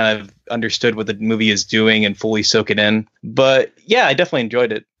really kind of understood what the movie is doing and fully soak it in. But I definitely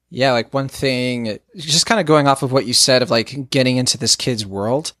enjoyed it. Yeah, like one thing, just kind of going off of what you said of like getting into this kid's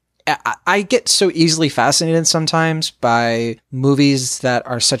world. I get so easily fascinated sometimes by movies that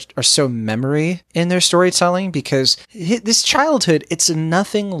are so memory in their storytelling, because this childhood, it's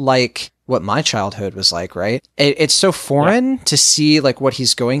nothing like what my childhood was like, right? It's so foreign to see like what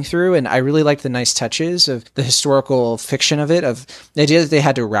he's going through, and I really like the nice touches of the historical fiction of it, of the idea that they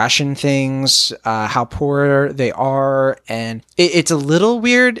had to ration things, how poor they are, and it's a little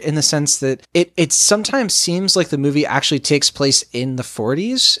weird in the sense that it sometimes seems like the movie actually takes place in the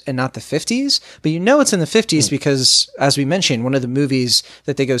 40s and not the 50s, but it's in the 50s because, as we mentioned, one of the movies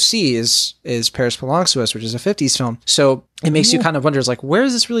that they go see is Paris Belongs to Us, which is a 50s film. So it makes you kind of wonder, like, where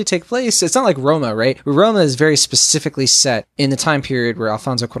does this really take place? It's not like Roma, right? Roma is very specifically set in the time period where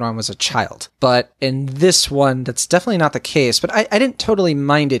Alfonso Cuarón was a child. But in this one, that's definitely not the case. But I didn't totally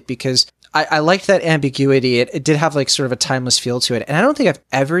mind it, because I liked that ambiguity. It did have like sort of a timeless feel to it. And I don't think I've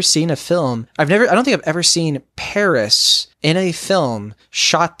ever seen a film. I don't think I've ever seen Paris in a film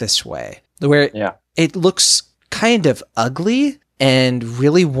shot this way, where it looks kind of ugly and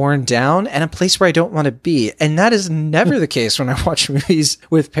really worn down and a place where I don't want to be. And that is never the case when I watch movies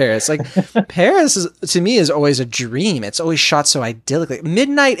with Paris. Like Paris to me is always a dream. It's always shot so idyllically.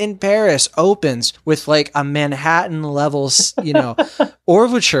 Midnight in Paris opens with like a Manhattan level,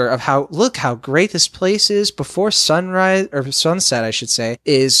 overture of how great this place is before sunrise or sunset, I should say,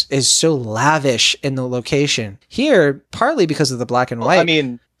 is so lavish in the location. Here, partly because of the black and white. I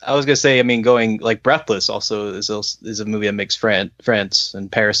mean, I was gonna say, going like Breathless also is a movie that makes France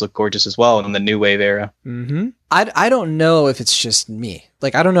and Paris look gorgeous as well in the New Wave era. Mm-hmm. I don't know if it's just me.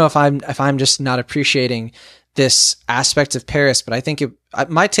 Like I don't know if I'm just not appreciating this aspect of Paris, but I think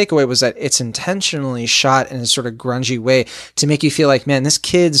my takeaway was that it's intentionally shot in a sort of grungy way to make you feel like, man, this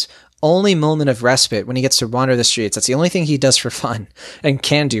kid's only moment of respite when he gets to wander the streets, that's the only thing he does for fun and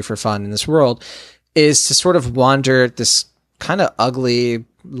can do for fun in this world, is to sort of wander this kind of ugly,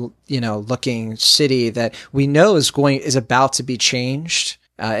 looking city that we know is about to be changed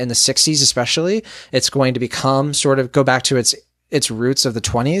in the 60s, especially. It's going to become go back to its roots of the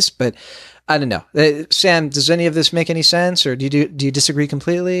 20s, but I don't know. Sam, does any of this make any sense, or do you disagree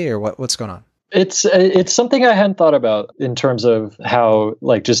completely, or what's going on? It's something I hadn't thought about in terms of how,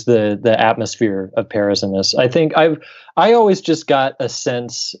 like, just the atmosphere of Paris in this. I think I always just got a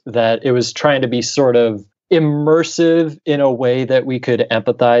sense that it was trying to be sort of immersive in a way that we could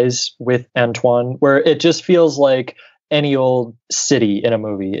empathize with Antoine, where it just feels like any old city in a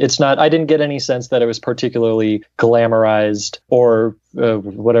movie. I didn't get any sense that it was particularly glamorized or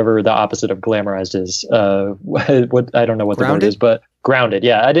whatever the opposite of glamorized is. I don't know what the word is, but grounded.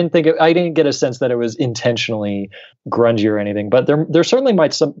 Yeah. I didn't get a sense that it was intentionally grungy or anything, but there certainly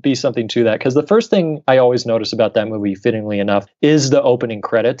might be something to that. Cause the first thing I always notice about that movie, fittingly enough, is the opening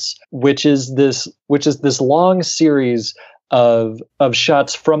credits, which is this long series of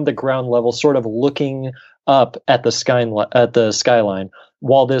shots from the ground level, sort of looking up at the skyline,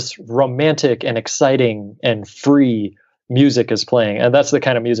 while this romantic and exciting and free music is playing. And that's the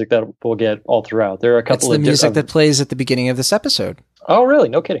kind of music that we'll get all throughout. There are a couple of music that plays at the beginning of this episode. Oh, really?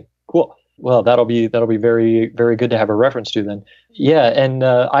 No kidding. Cool. Well, that'll be very, very good to have a reference to then. Yeah, and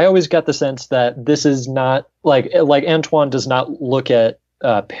I always got the sense that this is not like Antoine does not look at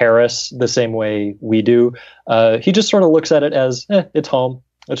Paris the same way we do. He just sort of looks at it as it's home.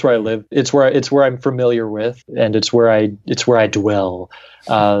 It's where I live. It's where I'm familiar with, and it's where I dwell.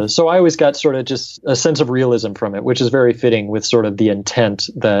 So I always got sort of just a sense of realism from it, which is very fitting with sort of the intent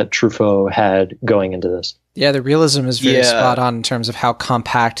that Truffaut had going into this. Yeah, the realism is very spot on in terms of how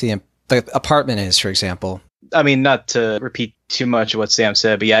compact the apartment is, for example. I mean, not to repeat too much of what Sam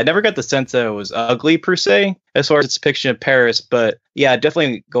said, but yeah, I never got the sense that it was ugly per se, as far as its depiction of Paris. But yeah,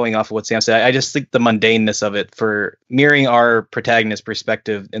 definitely going off of what Sam said, I just think the mundaneness of it, for mirroring our protagonist's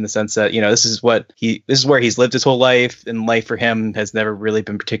perspective, in the sense that, this is where he's lived his whole life, and life for him has never really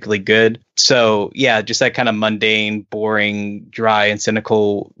been particularly good. So yeah, just that kind of mundane, boring, dry, and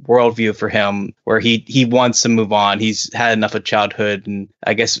cynical worldview for him, where he wants to move on. He's had enough of childhood, and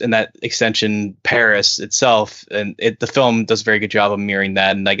I guess in that extension, Paris itself, and the film does a very good job of mirroring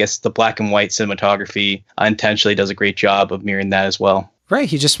that. And I guess the black and white cinematography intentionally does a great job of mirroring that as well. Right.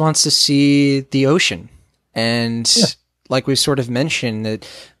 He just wants to see the ocean. And like we sort of mentioned,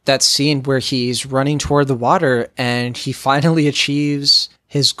 that scene where he's running toward the water and he finally achieves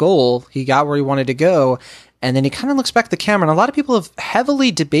his goal. He got where he wanted to go. And then he kind of looks back at the camera, and a lot of people have heavily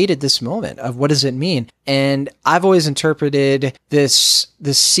debated this moment of what does it mean. And I've always interpreted this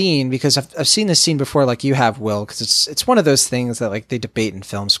scene, because I've seen this scene before, like you have, Will, because it's one of those things that like they debate in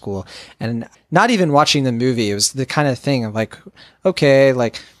film school. And not even watching the movie, it was the kind of thing of like, okay,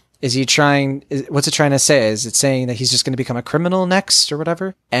 like, what's it trying to say? Is it saying that he's just going to become a criminal next or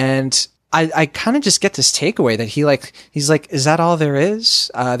whatever? And I kind of just get this takeaway that he's like, is that all there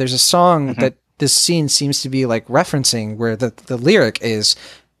is? There's a song that this scene seems to be like referencing, where the lyric is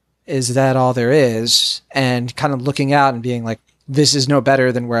that all there is? And kind of looking out and being like, this is no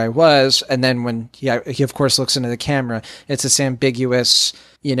better than where I was. And then when he of course looks into the camera, it's this ambiguous,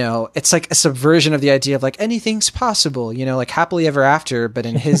 it's like a subversion of the idea of like anything's possible, like happily ever after. But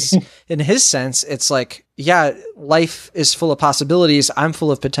in his sense, it's like, yeah, life is full of possibilities. I'm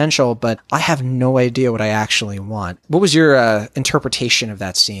full of potential, but I have no idea what I actually want. What was your interpretation of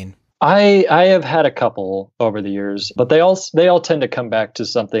that scene? I have had a couple over the years, but they all tend to come back to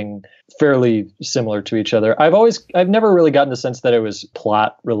something fairly similar to each other. I've never really gotten the sense that it was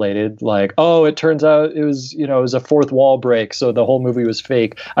plot related, like, oh, it turns out it was a fourth wall break, so the whole movie was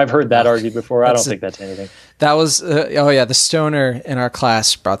fake. I've heard that argued before. I don't think that's anything. That was the stoner in our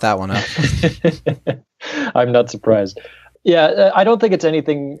class brought that one up. I'm not surprised. Yeah, I don't think it's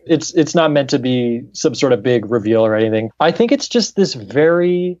anything. It's not meant to be some sort of big reveal or anything. I think it's just this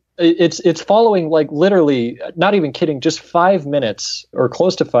very. It's following like literally, not even kidding, just 5 minutes or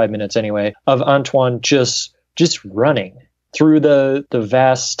close to 5 minutes anyway of Antoine just running through the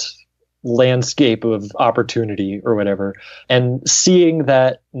vast landscape of opportunity or whatever, and seeing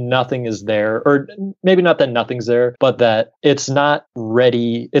that nothing is there, or maybe not that nothing's there, but that it's not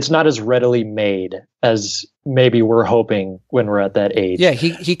ready, it's not as readily made as maybe we're hoping when we're at that age. Yeah,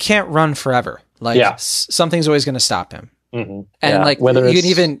 he can't run forever. Like something's always going to stop him. Mm-hmm. And like whether you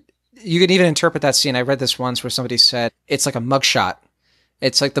can even interpret that scene. I read this once where somebody said it's like a mugshot.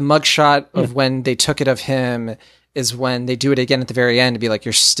 It's like the mugshot of when they took it of him is when they do it again at the very end to be like,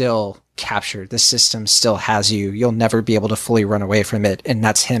 you're still captured. The system still has you. You'll never be able to fully run away from it. And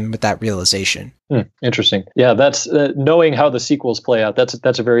that's him with that realization. Interesting. Yeah, that's knowing how the sequels play out.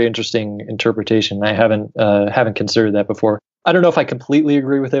 That's a very interesting interpretation. I haven't considered that before. I don't know if I completely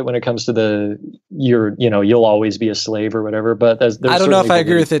agree with it when it comes to you'll always be a slave or whatever, but I don't know if I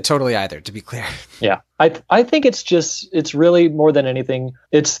agree with it totally either, to be clear. Yeah. I think it's really more than anything,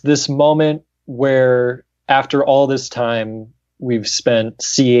 it's this moment where after all this time we've spent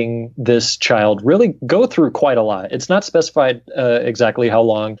seeing this child really go through quite a lot. It's not specified exactly how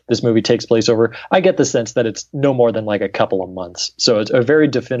long this movie takes place over. I get the sense that it's no more than like a couple of months. So it's a very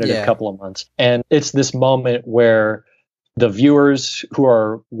definitive couple of months. And it's this moment where the viewers who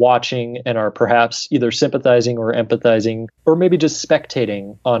are watching and are perhaps either sympathizing or empathizing, or maybe just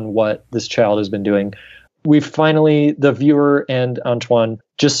spectating on what this child has been doing, we finally, the viewer and Antoine,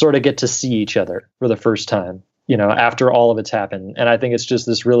 just sort of get to see each other for the first time, after all of it's happened. And I think it's just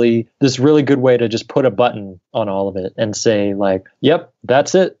this really good way to just put a button on all of it and say like, yep,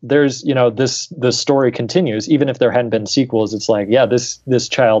 that's it. There's, the story continues. Even if there hadn't been sequels, it's like, yeah, this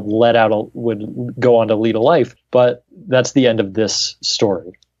child would go on to lead a life, but that's the end of this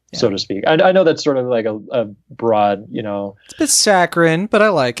story. Yeah. So to speak. I know that's sort of like a broad, It's a bit saccharine, but I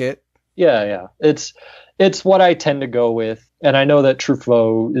like it. Yeah. It's what I tend to go with, and I know that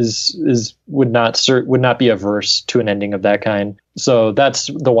Truffaut would not be averse to an ending of that kind. So that's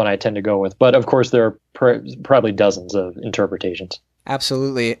the one I tend to go with. But of course, there are probably dozens of interpretations.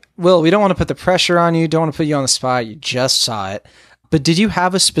 Absolutely. Will, we don't want to put the pressure on you. Don't want to put you on the spot. You just saw it. But did you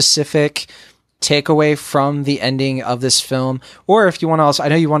have a specific takeaway from the ending of this film? Or if you want to also, I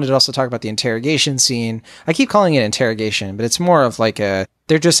know you wanted to also talk about the interrogation scene. I keep calling it interrogation, but it's more of like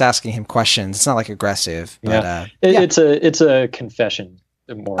they're just asking him questions. It's not like aggressive. But, It's a confession.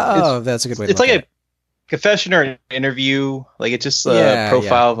 That's a good way to It's like a confession or an interview. Like it's just a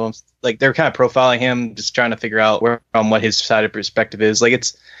profile of him. Like they're kind of profiling him, just trying to figure out what his side of perspective is. Like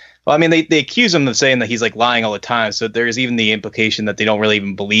they accuse him of saying that he's like lying all the time. So there's even the implication that they don't really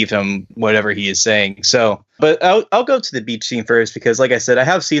even believe him, whatever he is saying. So, but I'll go to the beach scene first, because like I said, I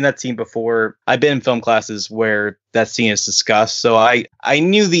have seen that scene before. I've been in film classes where that scene is discussed. So I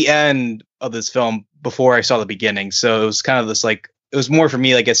knew the end of this film before I saw the beginning. So it was kind of this like, it was more for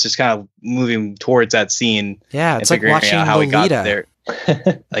me, I guess, just kind of moving towards that scene. Yeah. It's like watching out how Lolita. he got there.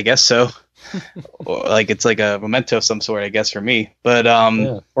 I guess so. Or like it's like a memento of some sort, I guess, for me. But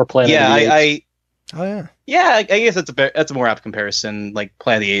or Planet of the Apes. I guess that's a more apt comparison, like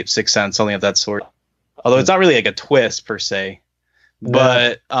Planet of the Apes, Sixth Sense, something of that sort. Although it's not really like a twist per se. No.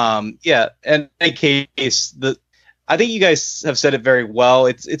 But in any case, I think you guys have said it very well.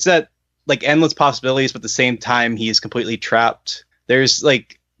 It's that like endless possibilities, but at the same time he is completely trapped. There's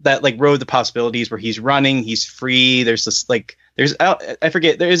like that like road to possibilities where he's running, he's free. There's this like I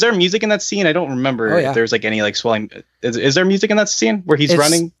forget. Is there music in that scene? I don't remember if there's like any like swelling. Is there music in that scene where he's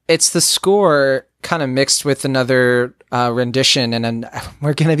running? It's the score kind of mixed with another rendition, and then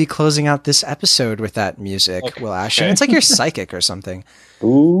we're going to be closing out this episode with that music. Okay. Will Ashton. It's like you're psychic or something.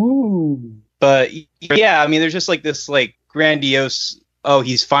 Ooh. But yeah, I mean, there's just like this like grandiose. Oh,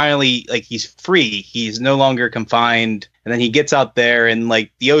 he's finally like he's free. He's no longer confined. And then he gets out there, and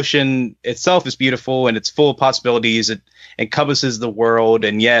like the ocean itself is beautiful and it's full of possibilities. It encompasses the world,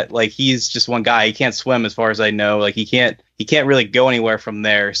 and yet like he's just one guy. He can't swim, as far as I know. Like he can't really go anywhere from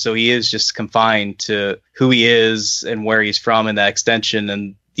there. So he is just confined to who he is and where he's from in that extension.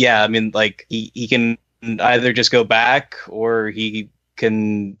 And yeah, I mean, like he can either just go back, or he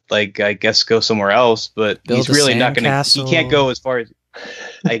can like I guess go somewhere else. But he's really not going to. He can't go as far as.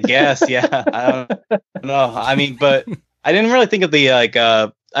 I guess, yeah. I don't know. I mean, but I didn't really think of the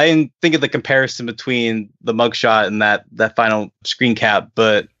I didn't think of the comparison between the mugshot and that final screen cap.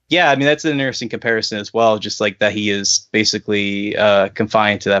 But Yeah, I mean, that's an interesting comparison as well. Just like that he is basically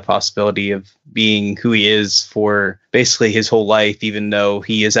confined to that possibility of being who he is for basically his whole life, even though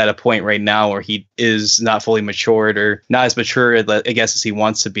he is at a point right now where he is not fully matured or not as mature, I guess, as he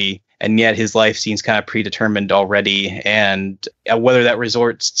wants to be. And yet his life seems kind of predetermined already. And whether that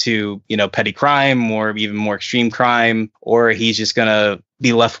resorts to, petty crime or even more extreme crime, or he's just going to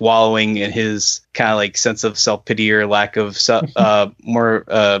be left wallowing in his kind of like sense of self-pity or lack of more,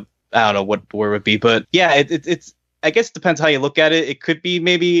 I don't know what the word would be. But yeah, it's I guess it depends how you look at it. It could be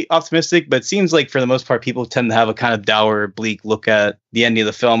maybe optimistic, but it seems like for the most part, people tend to have a kind of dour, bleak look at the ending of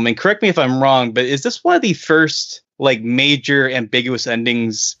the film. And correct me if I'm wrong, but is this one of the first like major ambiguous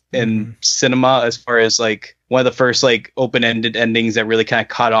endings in cinema, as far as like one of the first like open-ended endings that really kind of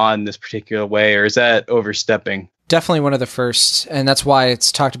caught on this particular way, or is that overstepping? Definitely one of the first, and that's why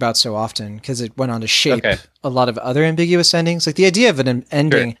it's talked about so often, because it went on to shape a lot of other ambiguous endings. Like the idea of an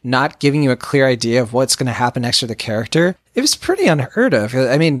ending not giving you a clear idea of what's going to happen next to the character, it was pretty unheard of.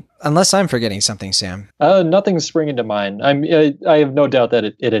 I mean, unless I'm forgetting something, Sam. Nothing's springing to mind. I have no doubt that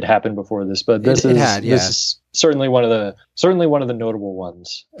it had happened before this, but this is certainly one of the notable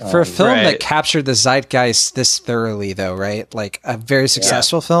ones. For a film that captured the zeitgeist this thoroughly, though, right? Like a very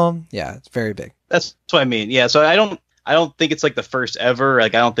successful film. Yeah, it's very big. That's what I mean. Yeah, so I don't think it's like the first ever.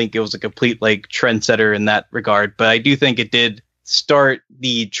 Like I don't think it was a complete like trendsetter in that regard, but I do think it did start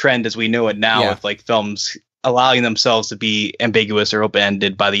the trend as we know it now with like films allowing themselves to be ambiguous or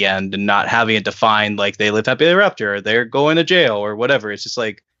open-ended by the end and not having it defined like they live happily ever after or they're going to jail or whatever. It's just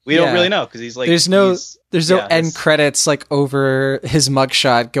like we don't really know, because he's like there's no end credits like over his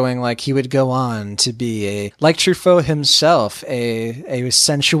mugshot going like he would go on to be like Truffaut himself, a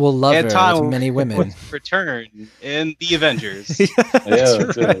sensual lover of many women. Return in the Avengers.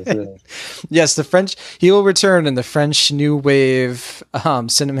 Yes, he will return in the French New Wave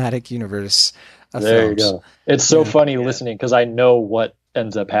cinematic universe. There you go. It's so funny listening, because I know what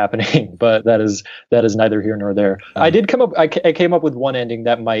ends up happening, but that is neither here nor there. I came up with one ending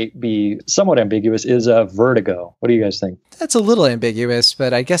that might be somewhat ambiguous, is Vertigo. What do you guys think? That's a little ambiguous,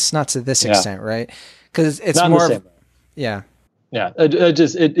 but I guess not to this extent, right? Because it's not more the same. Yeah.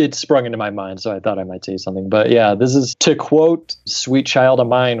 It sprung into my mind, so I thought I might say something. But yeah, this is, to quote Sweet Child of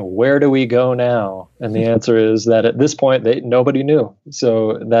Mine, where do we go now? And the answer is that at this point, nobody knew.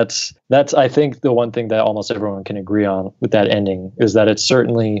 So that's I think the one thing that almost everyone can agree on with that ending is that it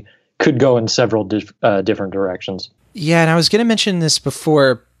certainly could go in several different directions. Yeah, and I was going to mention this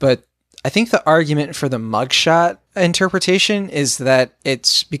before, but I think the argument for the mugshot interpretation is that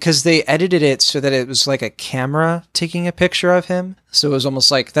it's because they edited it so that it was like a camera taking a picture of him. So it was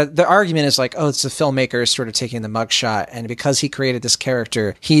almost like that. The argument is like, oh, it's the filmmaker sort of taking the mugshot, and because he created this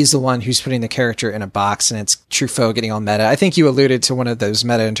character, he's the one who's putting the character in a box, and it's Truffaut getting all meta. I think you alluded to one of those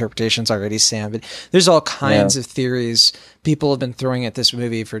meta interpretations already, Sam, but there's all kinds of theories people have been throwing at this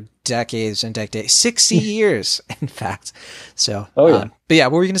movie for decades and decades, 60 years, in fact. So, but yeah,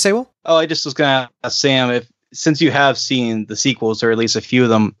 what were you going to say, Will? Oh, I just was going to ask Sam, since you have seen the sequels, or at least a few of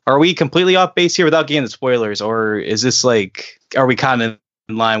them, are we completely off base here without getting the spoilers, or is this like, are we kind of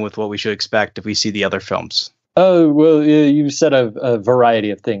in line with what we should expect if we see the other films? Oh, well, you said a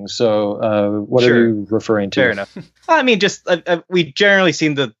variety of things. So what are you referring to? Fair enough. I mean, just we generally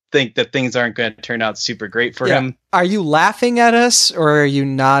seem to think that things aren't going to turn out super great for him. Are you laughing at us, or are you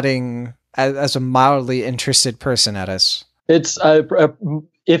nodding as a mildly interested person at us? It's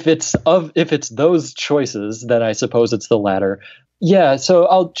if it's those choices, then I suppose it's the latter. Yeah. So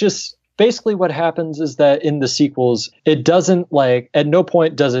I'll just. Basically what happens is that in the sequels, it doesn't at no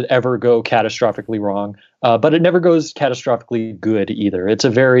point does it ever go catastrophically wrong, but it never goes catastrophically good either.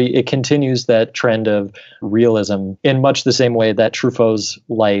 It continues that trend of realism in much the same way that Truffaut's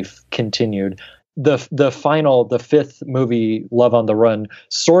life continued. The fifth movie, Love on the Run,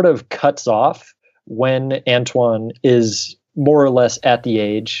 sort of cuts off when Antoine is more or less at the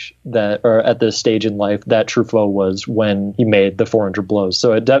age or at the stage in life that Truffaut was when he made the 400 Blows.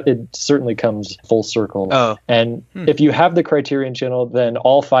 So it certainly comes full circle. Oh. And if you have the Criterion Channel, then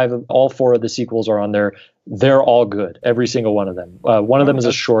all four of the sequels are on there. They're all good. Every single one of them. One of them is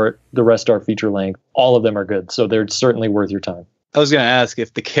a short. The rest are feature length. All of them are good. So they're certainly worth your time. I was going to ask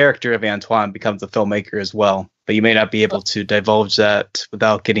if the character of Antoine becomes a filmmaker as well, but you may not be able to divulge that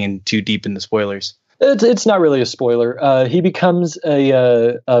without getting too deep into spoilers. It's not really a spoiler. He becomes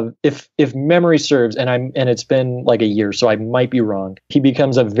if memory serves, and it's been like a year, so I might be wrong. He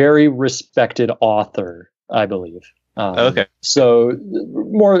becomes a very respected author, I believe. Okay. So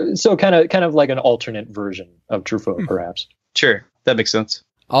kind of like an alternate version of Truffaut, perhaps. Sure, that makes sense.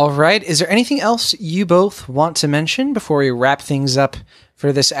 All right. Is there anything else you both want to mention before we wrap things up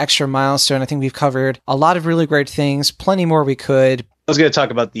for this extra milestone. I think we've covered a lot of really great things, plenty more we could. I was going to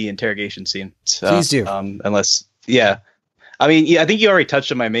talk about the interrogation scene. Please do. I mean, I think you already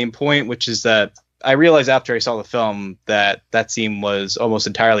touched on my main point, which is that I realized after I saw the film that that scene was almost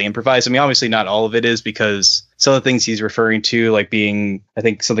entirely improvised. I mean, obviously not all of it is, because some of the things he's referring to, like being, I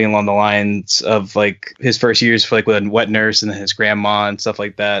think, something along the lines of like his first years for like with a wet nurse and then his grandma and stuff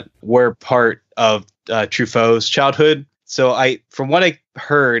like that, were part of Truffaut's childhood. So from what I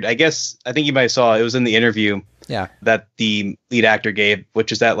heard, I think you might have saw, it was in the interview that the lead actor gave,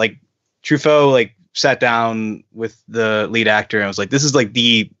 which is that like Truffaut like sat down with the lead actor and was like, this is like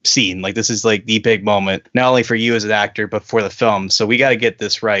the scene, like this is like the big moment, not only for you as an actor but for the film, so we got to get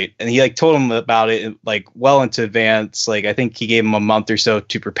this right. And he like told him about it like well into advance. Like I think he gave him a month or so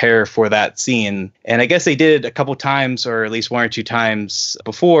to prepare for that scene, and I guess they did it a couple times, or at least one or two times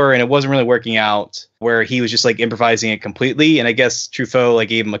before, and it wasn't really working out, where he was just like improvising it completely. And I guess Truffaut like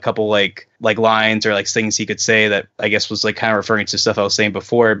gave him a couple like lines or like things he could say that I guess was like kind of referring to stuff I was saying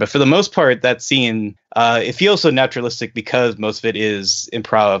before. But for the most part, that scene, it feels so naturalistic because most of it is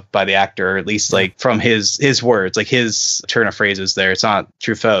improv by the actor, or at least like from his words, like his turn of phrases there. It's not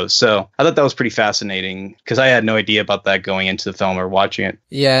Truffaut. So I thought that was pretty fascinating because I had no idea about that going into the film or watching it.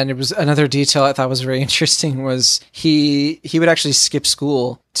 Yeah, and it was another detail I thought was very interesting was he would actually skip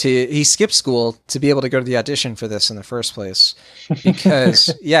school to be able to go to the audition for this in the first place,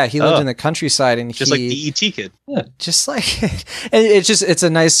 because he lived in the countryside, and just like the ET kid. Yeah, just like, and it's a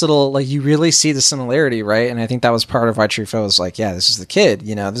nice little, like, you really see the similarity, right? And I think that was part of why Truffaut was like, yeah, this is the kid,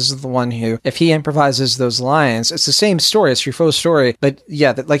 you know, this is the one who, if he improvises those lines, it's the same story, it's Truffaut's story, but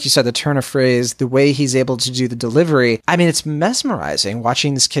yeah, like you said, the turn of phrase, the way he's able to do the delivery, I mean, it's mesmerizing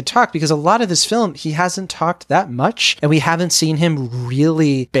watching this kid talk, because a lot of this film, he hasn't talked that much, and we haven't seen him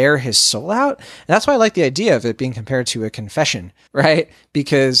really bare his soul out. And that's why I like the idea of it being compared to a confession, right?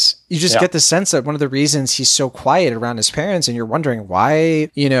 Because you just get the sense that one of the reasons he's so quiet around his parents, and you're wondering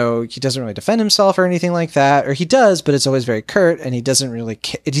why, you know, he doesn't really defend himself or anything like that, or he does, but it's always very curt, and he doesn't really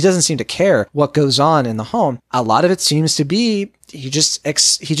he doesn't seem to care what goes on in the home. A lot of it seems to be he just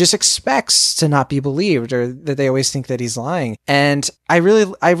expects to not be believed, or that they always think that he's lying. And I really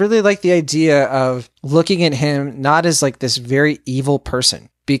like the idea of looking at him not as like this very evil person,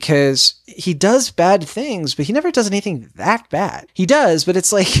 because he does bad things, but he never does anything that bad. He does, but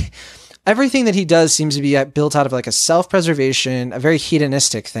it's like everything that he does seems to be built out of like a self-preservation, a very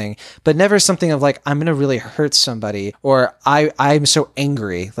hedonistic thing, but never something of like, I'm going to really hurt somebody, or I'm so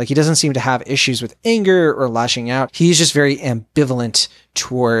angry. Like, he doesn't seem to have issues with anger or lashing out. He's just very ambivalent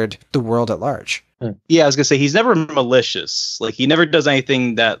toward the world at large. Yeah, I was going to say, he's never malicious. Like, he never does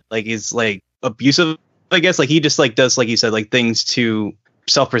anything that like is like abusive, I guess. Like, he just like does, like you said, like things to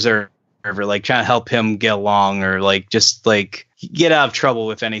self-preserve, or like trying to help him get along, or like just like get out of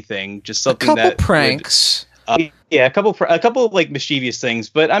trouble, if anything. Just something, a couple pranks. A couple of like mischievous things.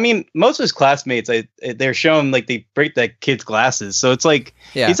 But I mean, most of his classmates, they're shown like they break that kid's glasses, so it's like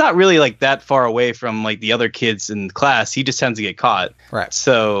he's not really like that far away from like the other kids in class. He just tends to get caught, right?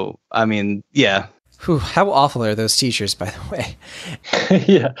 So I mean, yeah. Whew, how awful are those teachers, by the way?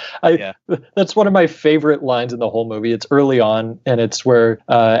 That's one of my favorite lines in the whole movie. It's early on, and it's where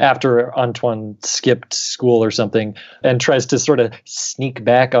after Antoine skipped school or something and tries to sort of sneak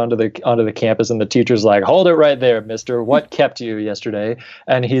back onto the campus, and the teacher's like, "Hold it right there, mister. What kept you yesterday?"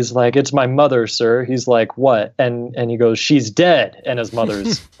 And he's like, "It's my mother, sir." He's like, "What?" And he goes, "She's dead," and his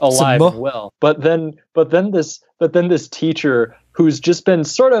mother's alive and well. But then this teacher, who's just been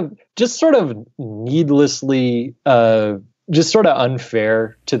sort of needlessly just sort of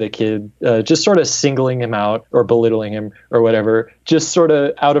unfair to the kid, just sort of singling him out or belittling him or whatever, just sort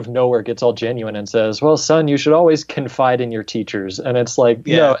of out of nowhere gets all genuine and says, "Well, son, you should always confide in your teachers." And it's like,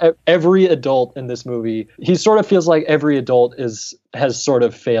 every adult in this movie, he sort of feels like every adult has sort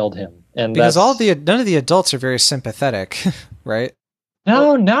of failed him. And because none of the adults are very sympathetic, right?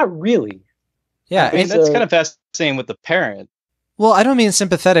 No, not really. Yeah, I mean, that's kind of fascinating with the parent. Well, I don't mean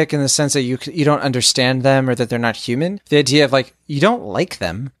sympathetic in the sense that you don't understand them, or that they're not human. The idea of like, you don't like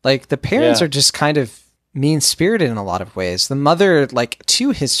them. Like, the parents are just kind of mean-spirited in a lot of ways. The mother, like,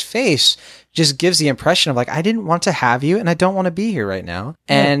 to his face, just gives the impression of like, I didn't want to have you, and I don't want to be here right now.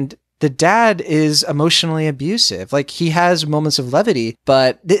 Yeah. And the dad is emotionally abusive. Like, he has moments of levity,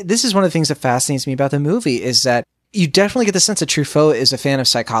 but this is one of the things that fascinates me about the movie, is that you definitely get the sense that Truffaut is a fan of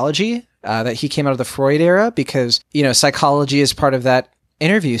psychology, that he came out of the Freud era, because, you know, psychology is part of that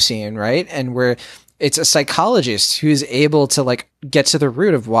interview scene, right? And where it's a psychologist who's able to like get to the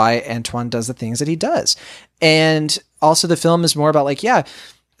root of why Antoine does the things that he does. And also the film is more about like,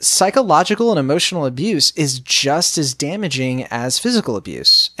 psychological and emotional abuse is just as damaging as physical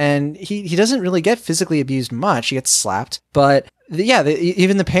abuse. And he doesn't really get physically abused much. He gets slapped, but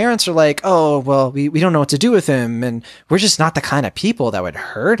even the parents are like, oh, well, we don't know what to do with him, and we're just not the kind of people that would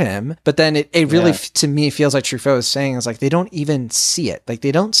hurt him. But then it really, to me, feels like Truffaut is saying is like, they don't even see it. Like,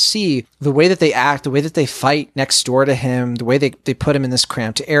 they don't see the way that they act, the way that they fight next door to him, the way they put him in this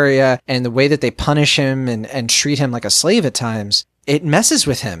cramped area, and the way that they punish him and treat him like a slave at times. It messes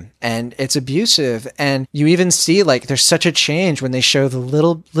with him, and it's abusive. And you even see, like, there's such a change when they show the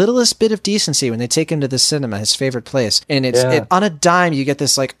littlest bit of decency when they take him to the cinema, his favorite place. And on a dime, you get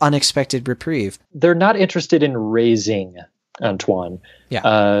this like unexpected reprieve. They're not interested in raising Antoine.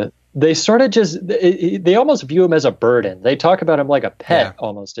 Yeah. They sort of they almost view him as a burden. They talk about him like a pet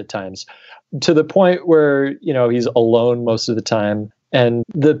almost at times, to the point where, he's alone most of the time. And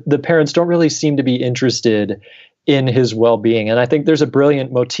the parents don't really seem to be interested in his well-being. And I think there's a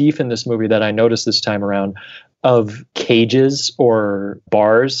brilliant motif in this movie that I noticed this time around of cages or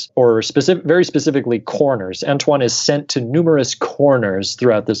bars, or very specifically corners. Antoine is sent to numerous corners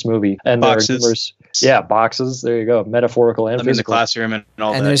throughout this movie. And boxes. There are numerous, boxes. There you go. Metaphorical and physical. In the classroom and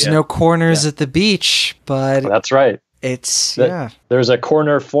all that. And there's no corners at the beach, but that's right. There's a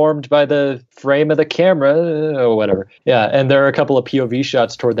corner formed by the frame of the camera or whatever. Yeah. And there are a couple of POV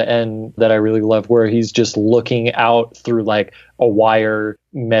shots toward the end that I really love, where he's just looking out through like a wire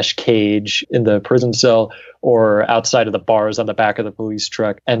mesh cage in the prison cell, or outside of the bars on the back of the police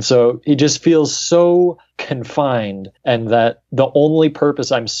truck. And so he just feels so confined, and that the only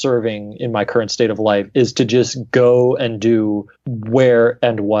purpose I'm serving in my current state of life is to just go and do where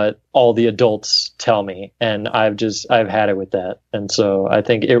and what all the adults tell me. And I've had it with that. And so I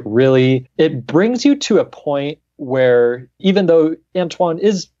think it brings you to a point where, even though Antoine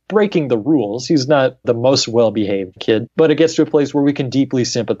is breaking the rules, he's not the most well-behaved kid, but it gets to a place where we can deeply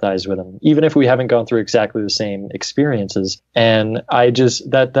sympathize with him, even if we haven't gone through exactly the same experiences. And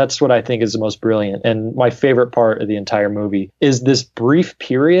that's what I think is the most brilliant. And my favorite part of the entire movie is this brief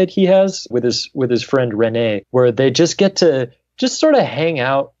period he has with his friend Renee, where they just get to just sort of hang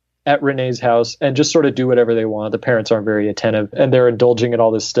out at Renee's house and just sort of do whatever they want. The parents aren't very attentive, and they're indulging in all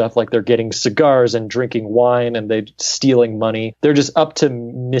this stuff, like they're getting cigars and drinking wine, and they're stealing money. They're just up to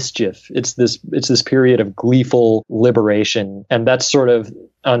mischief. It's this period of gleeful liberation, and that's sort of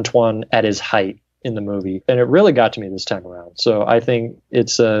Antoine at his height in the movie. And it really got to me this time around. So I think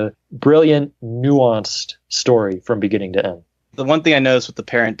it's a brilliant, nuanced story from beginning to end. The one thing I noticed with the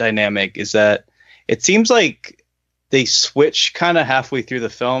parent dynamic is that it seems like they switch kind of halfway through the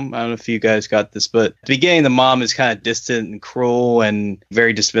film. I don't know if you guys got this, but at the beginning, the mom is kind of distant and cruel and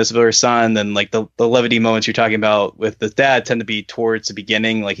very dismissive of her son. Then like the levity moments you're talking about with the dad tend to be towards the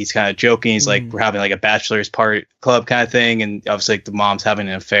beginning. Like he's kind of joking. He's like, we're having like a bachelor's party club kind of thing. And obviously like the mom's having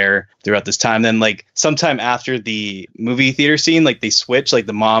an affair throughout this time. Then like sometime after the movie theater scene, like they switch, like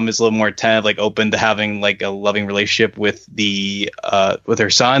the mom is a little more attentive, like open to having like a loving relationship with with her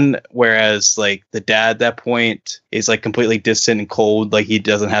son. Whereas like the dad at that point is like completely distant and cold, like he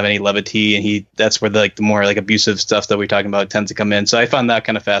doesn't have any levity, and that's where the more like abusive stuff that we're talking about tends to come in. So I found that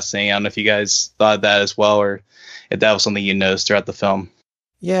kind of fascinating. I don't know if you guys thought of that as well, or if that was something you noticed throughout the film.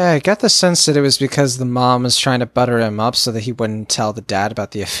 Yeah, I got the sense that it was because the mom was trying to butter him up so that he wouldn't tell the dad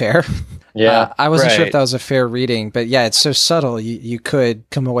about the affair. Yeah, I wasn't sure if that was a fair reading, but yeah, it's so subtle. You could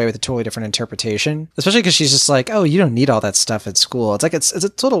come away with a totally different interpretation, especially because she's just like, oh, you don't need all that stuff at school. It's like it's a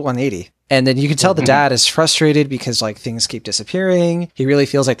total 180. And then you can tell the dad is frustrated because like things keep disappearing. He really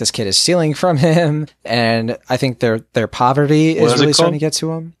feels like this kid is stealing from him. And I think their poverty is really starting to get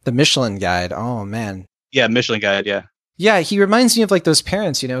to him. The Michelin Guide. Oh, man. Yeah, Michelin Guide, yeah. Yeah, he reminds me of like those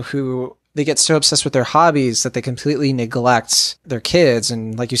parents, who they get so obsessed with their hobbies that they completely neglect their kids.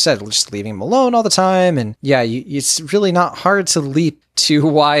 And like you said, just leaving them alone all the time. And yeah, it's really not hard to leap to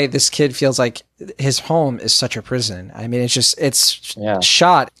why this kid feels like his home is such a prison. I mean, it's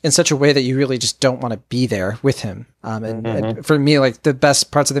shot in such a way that you really just don't want to be there with him. And for me, like the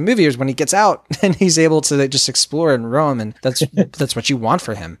best parts of the movie is when he gets out and he's able to just explore and roam. And that's what you want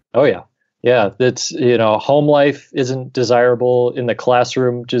for him. Oh, yeah. Yeah, it's, home life isn't desirable in the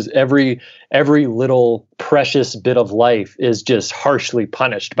classroom. Just every little precious bit of life is just harshly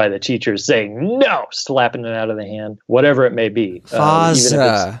punised by the teachers saying no, slapping it out of the hand, whatever it may be.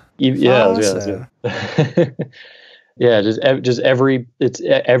 Faza. Yeah, just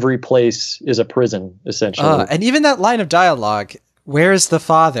every place is a prison essentially. And even that line of dialogue, "Where is the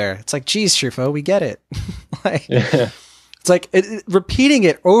father?" It's like, geez, Truffaut, we get it. It's like repeating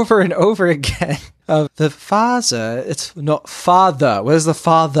it over and over again. of the father. It's not father. Where's the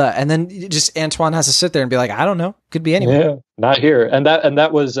father? And then just Antoine has to sit there and be like, I don't know. Could be anyone. Yeah, not here. And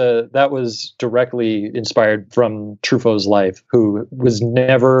that was directly inspired from Truffaut's life, who was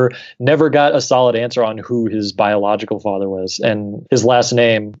never got a solid answer on who his biological father was, and his last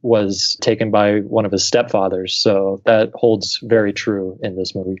name was taken by one of his stepfathers. So that holds very true in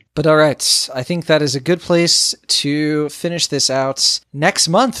this movie. But all right, I think that is a good place to finish this out. Next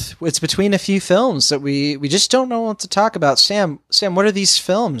month, it's between a few films that we just don't know what to talk about. Sam, what are these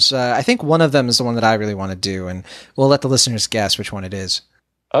films? I think one of them is the one that I really want to do, and we'll let the listeners guess which one it is.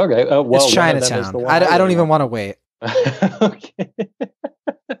 Okay. Well, it's Chinatown. I don't even want to wait. Okay.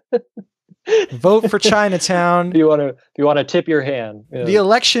 Vote for Chinatown. If you want to tip your hand. Yeah. The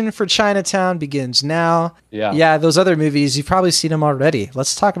election for Chinatown begins now. Yeah. Those other movies, you've probably seen them already.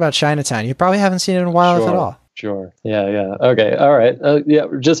 Let's talk about Chinatown. You probably haven't seen it in a while, if at all. Sure. Yeah. Okay. All right.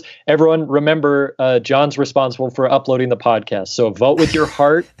 Just everyone remember, John's responsible for uploading the podcast. So vote with your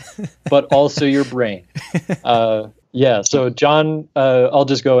heart, but also your brain. So John, I'll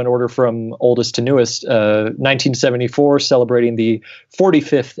just go in order from oldest to newest. 1974, celebrating the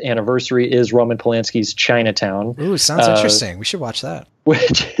 45th anniversary, is Roman Polanski's Chinatown. Ooh, sounds interesting. We should watch that.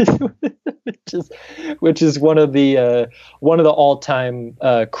 Which is one of the all-time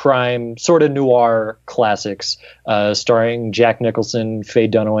crime sort of noir classics, starring Jack Nicholson, Faye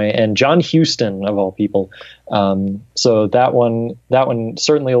Dunaway, and John Huston, of all people. So that one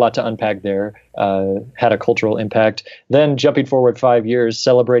certainly a lot to unpack there. Had a cultural impact. Then jumping forward 5 years,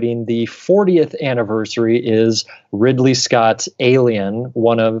 celebrating the 40th anniversary, is Ridley Scott's Alien,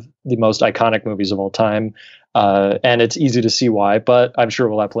 one of the most iconic movies of all time. And it's easy to see why, but I'm sure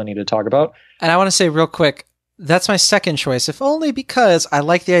we'll have plenty to talk about. And I want to say real quick, that's my second choice, if only because I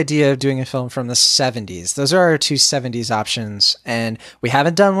like the idea of doing a film from the 70s. Those are our two 70s options, and we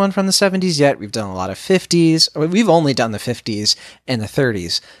haven't done one from the 70s yet. We've done a lot of 50s. We've only done the 50s and the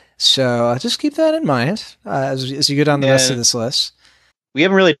 30s. So just keep that in mind as you go down the rest of this list. We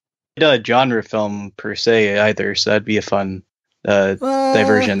haven't really done a genre film per se either, so that'd be a fun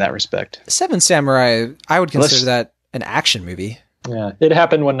diversion in that respect. Seven Samurai, I would consider that an action movie. Yeah, It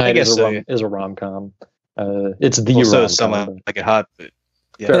Happened One Night is a rom-com. It's the rom-com. Someone like a hot.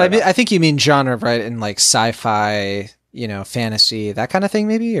 Yeah. But I think you mean genre, right? In like sci-fi, fantasy, that kind of thing,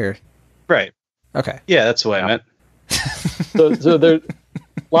 maybe, or right? Okay, yeah, that's what I meant. So there's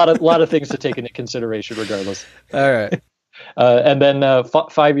a lot of things to take into consideration, regardless. All right. And then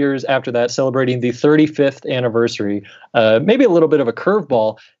 5 years after that, celebrating the 35th anniversary, maybe a little bit of a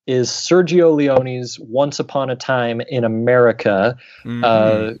curveball, is Sergio Leone's Once Upon a Time in America,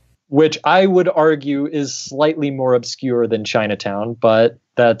 which I would argue is slightly more obscure than Chinatown, but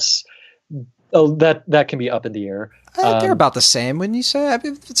that can be up in the air. They're about the same, wouldn't you say? I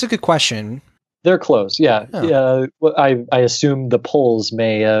mean, it's a good question. They're close, yeah. Oh. I assume the polls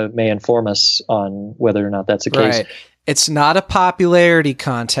may inform us on whether or not that's the case. Right. It's not a popularity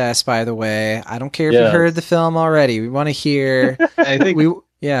contest, by the way. I don't care if you've heard the film already. We want to hear. I think the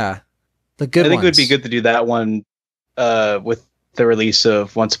good. I think ones. It would be good to do that one with the release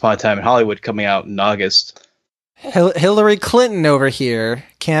of Once Upon a Time in Hollywood coming out in August. Hillary Clinton over here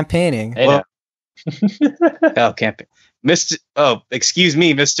campaigning. Hey, campaign. Excuse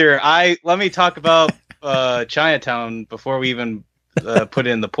me, Mister. Let me talk about Chinatown before we even put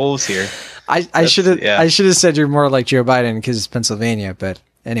in the polls here. I should have said you're more like Joe Biden because it's Pennsylvania, but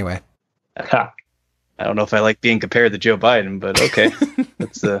anyway. I don't know if I like being compared to Joe Biden, but okay.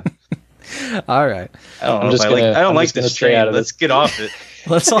 That's all right. I don't know I don't like this train. Let's get off it.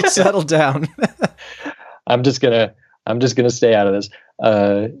 Let's all settle down. I'm just gonna stay out of this.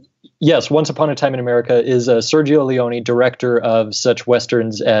 Yes, Once Upon a Time in America is Sergio Leone, director of such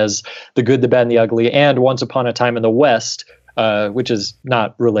westerns as The Good, the Bad, and the Ugly, and Once Upon a Time in the West, which is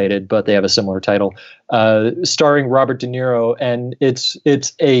not related, but they have a similar title, starring Robert De Niro, and it's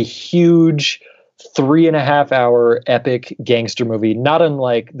a huge 3.5 hour epic gangster movie, not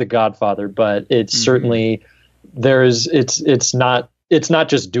unlike The Godfather, but it's certainly it's not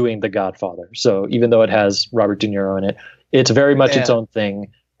just doing The Godfather. So even though it has Robert De Niro in it, it's very much its own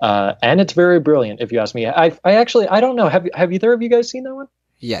thing. And it's very brilliant, if you ask me. I don't know. Have either of you guys seen that one?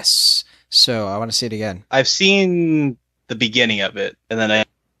 Yes. So I want to see it again. I've seen the beginning of it, and then I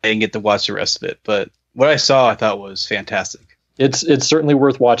didn't get to watch the rest of it. But what I saw, I thought was fantastic. It's certainly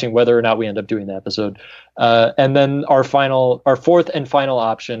worth watching, whether or not we end up doing the episode. And then our fourth and final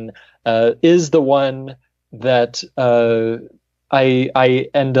option is the one that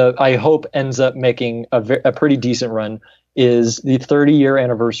I hope ends up making a pretty decent run. Is the 30-year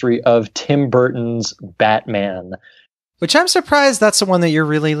anniversary of Tim Burton's Batman. Which I'm surprised that's the one that you're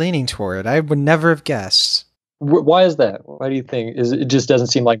really leaning toward. I would never have guessed. Why is that? Why do you think? It just doesn't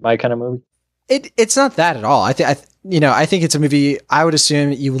seem like my kind of movie? It's not that at all. I think it's a movie I would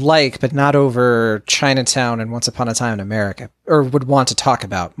assume you like, but not over Chinatown and Once Upon a Time in America, or would want to talk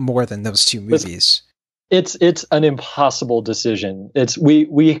about more than those two movies. It's an impossible decision.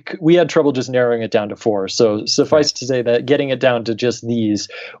 We had trouble just narrowing it down to 4. So suffice to say that getting it down to just these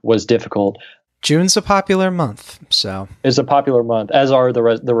was difficult. June's a popular month, so it's a popular month, as are the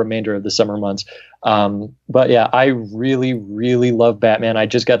remainder of the summer months. But yeah, I really, really love Batman. I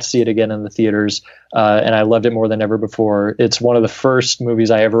just got to see it again in the theaters, and I loved it more than ever before. It's one of the first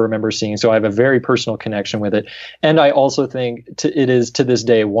movies I ever remember seeing, so I have a very personal connection with it. And I also think it is to this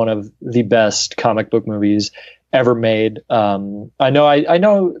day one of the best comic book movies ever made. I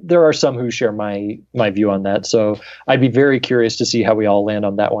know there are some who share my view on that, so I'd be very curious to see how we all land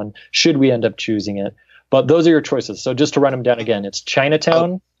on that one, should we end up choosing it. But those are your choices. So just to run them down again, it's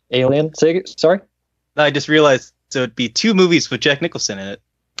Chinatown, Alien. Sorry? No, I just realized so it'd be 2 movies with Jack Nicholson in it.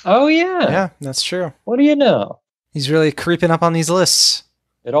 Oh, yeah. Yeah, that's true. What do you know? He's really creeping up on these lists.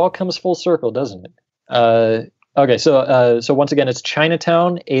 It all comes full circle, doesn't it? Okay, so once again, it's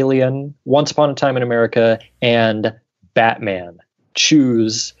Chinatown, Alien, Once Upon a Time in America, and Batman.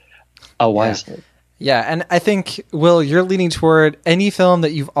 Choose wisely. Yeah, and I think, Will, you're leaning toward any film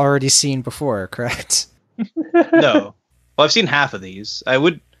that you've already seen before, correct? No. Well, I've seen half of these.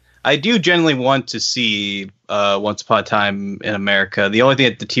 I do generally want to see Once Upon a Time in America. The only thing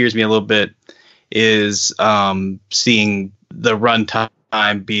that deters me a little bit is seeing the runtime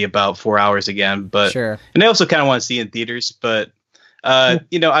be about 4 hours again. But sure. And I also kind of want to see it in theaters. But I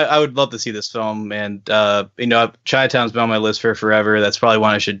would love to see this film. And Chinatown's been on my list for forever. That's probably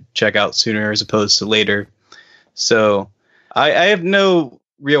one I should check out sooner as opposed to later. So I have no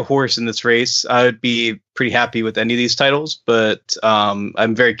real horse in this race. I would be pretty happy with any of these titles, but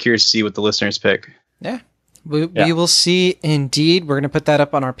I'm very curious to see what the listeners pick. Yeah. We will see indeed. We're going to put that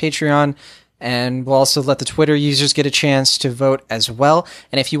up on our Patreon, and we'll also let the Twitter users get a chance to vote as well.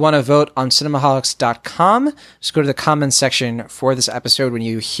 And if you want to vote on cinemaholics.com, just go to the comments section for this episode when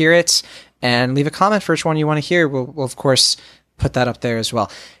you hear it and leave a comment for which one you want to hear. We'll of course put that up there as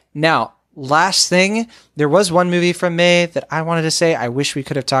well. Now, last thing, there was one movie from May that I wanted to say I wish we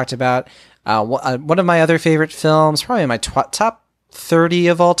could have talked about. One of my other favorite films, probably in my top 30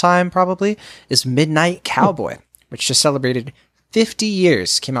 of all time, probably, is Midnight Cowboy, which just celebrated 50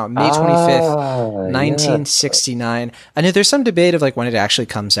 years. Came out May 25th, 1969. Yeah. I know there's some debate of like when it actually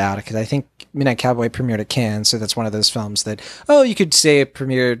comes out, because I think Midnight Cowboy premiered at Cannes, so that's one of those films that, you could say it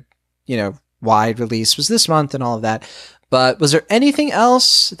premiered, wide release was this month and all of that. But was there anything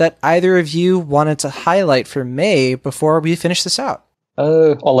else that either of you wanted to highlight for May before we finish this out?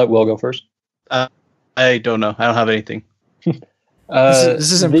 I'll let Will go first. I don't know. I don't have anything.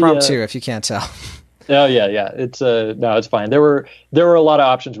 This is impromptu, if you can't tell. Oh yeah. It's no, it's fine. There were a lot of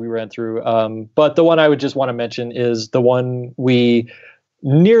options we ran through, but the one I would just want to mention is the one we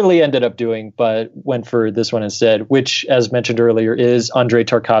nearly ended up doing, but went for this one instead, which, as mentioned earlier, is Andrei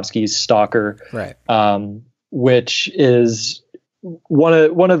Tarkovsky's Stalker. Right. Which is one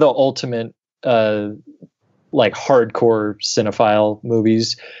of the ultimate like hardcore cinephile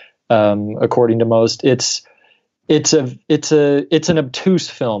movies, according to most. It's an obtuse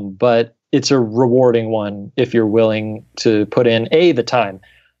film, but it's a rewarding one if you're willing to put in A, the time,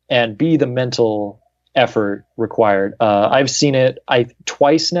 and B, the mental effort required. I've seen it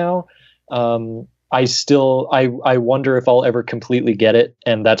twice now. I wonder if I'll ever completely get it,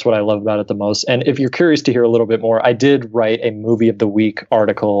 and that's what I love about it the most. And if you're curious to hear a little bit more, I did write a Movie of the Week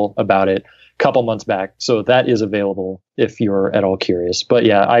article about it a couple months back, so that is available if you're at all curious. But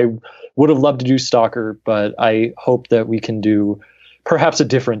yeah, I would have loved to do Stalker, but I hope that we can do perhaps a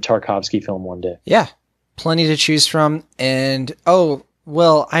different Tarkovsky film one day. Yeah, plenty to choose from. And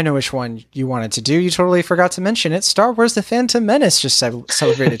well, I know which one you wanted to do. You totally forgot to mention it. Star Wars: The Phantom Menace just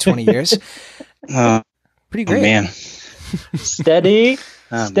celebrated 20 years. Pretty great. Oh, man. Steady.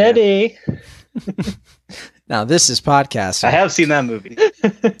 Now this is podcasting. I have seen that movie. This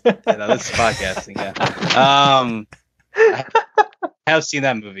is podcasting. Yeah. I have seen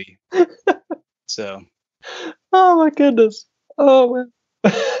that movie. So. Oh my goodness. Oh man.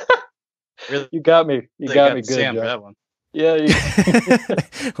 Really, you got me. You got me good. Sam for that one. Yeah.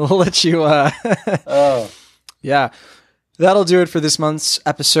 We'll let you. Yeah. That'll do it for this month's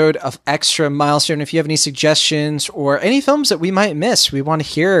episode of Extra Milestone. If you have any suggestions or any films that we might miss, we want to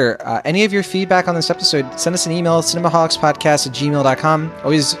hear any of your feedback on this episode. Send us an email, cinemaholicspodcast@gmail.com.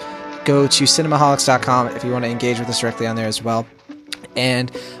 Always go to cinemaholics.com if you want to engage with us directly on there as well. And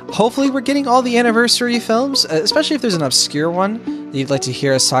hopefully we're getting all the anniversary films, especially if there's an obscure one that you'd like to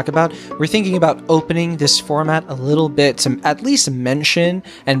hear us talk about. We're thinking about opening this format a little bit to at least mention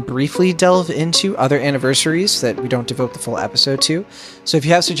and briefly delve into other anniversaries that we don't devote the full episode to. So if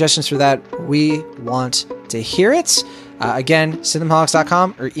you have suggestions for that, we want to hear it. Again,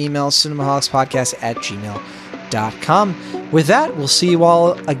 cinemaholics.com or email cinemaholics@gmail.com. With that, we'll see you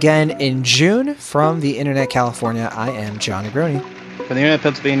all again in June. From the Internet California, I am John Negroni. From the Internet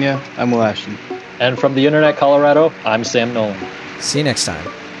Pennsylvania, I'm Will Ashton. And from the Internet Colorado, I'm Sam Nolan. See you next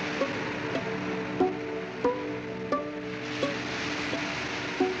time.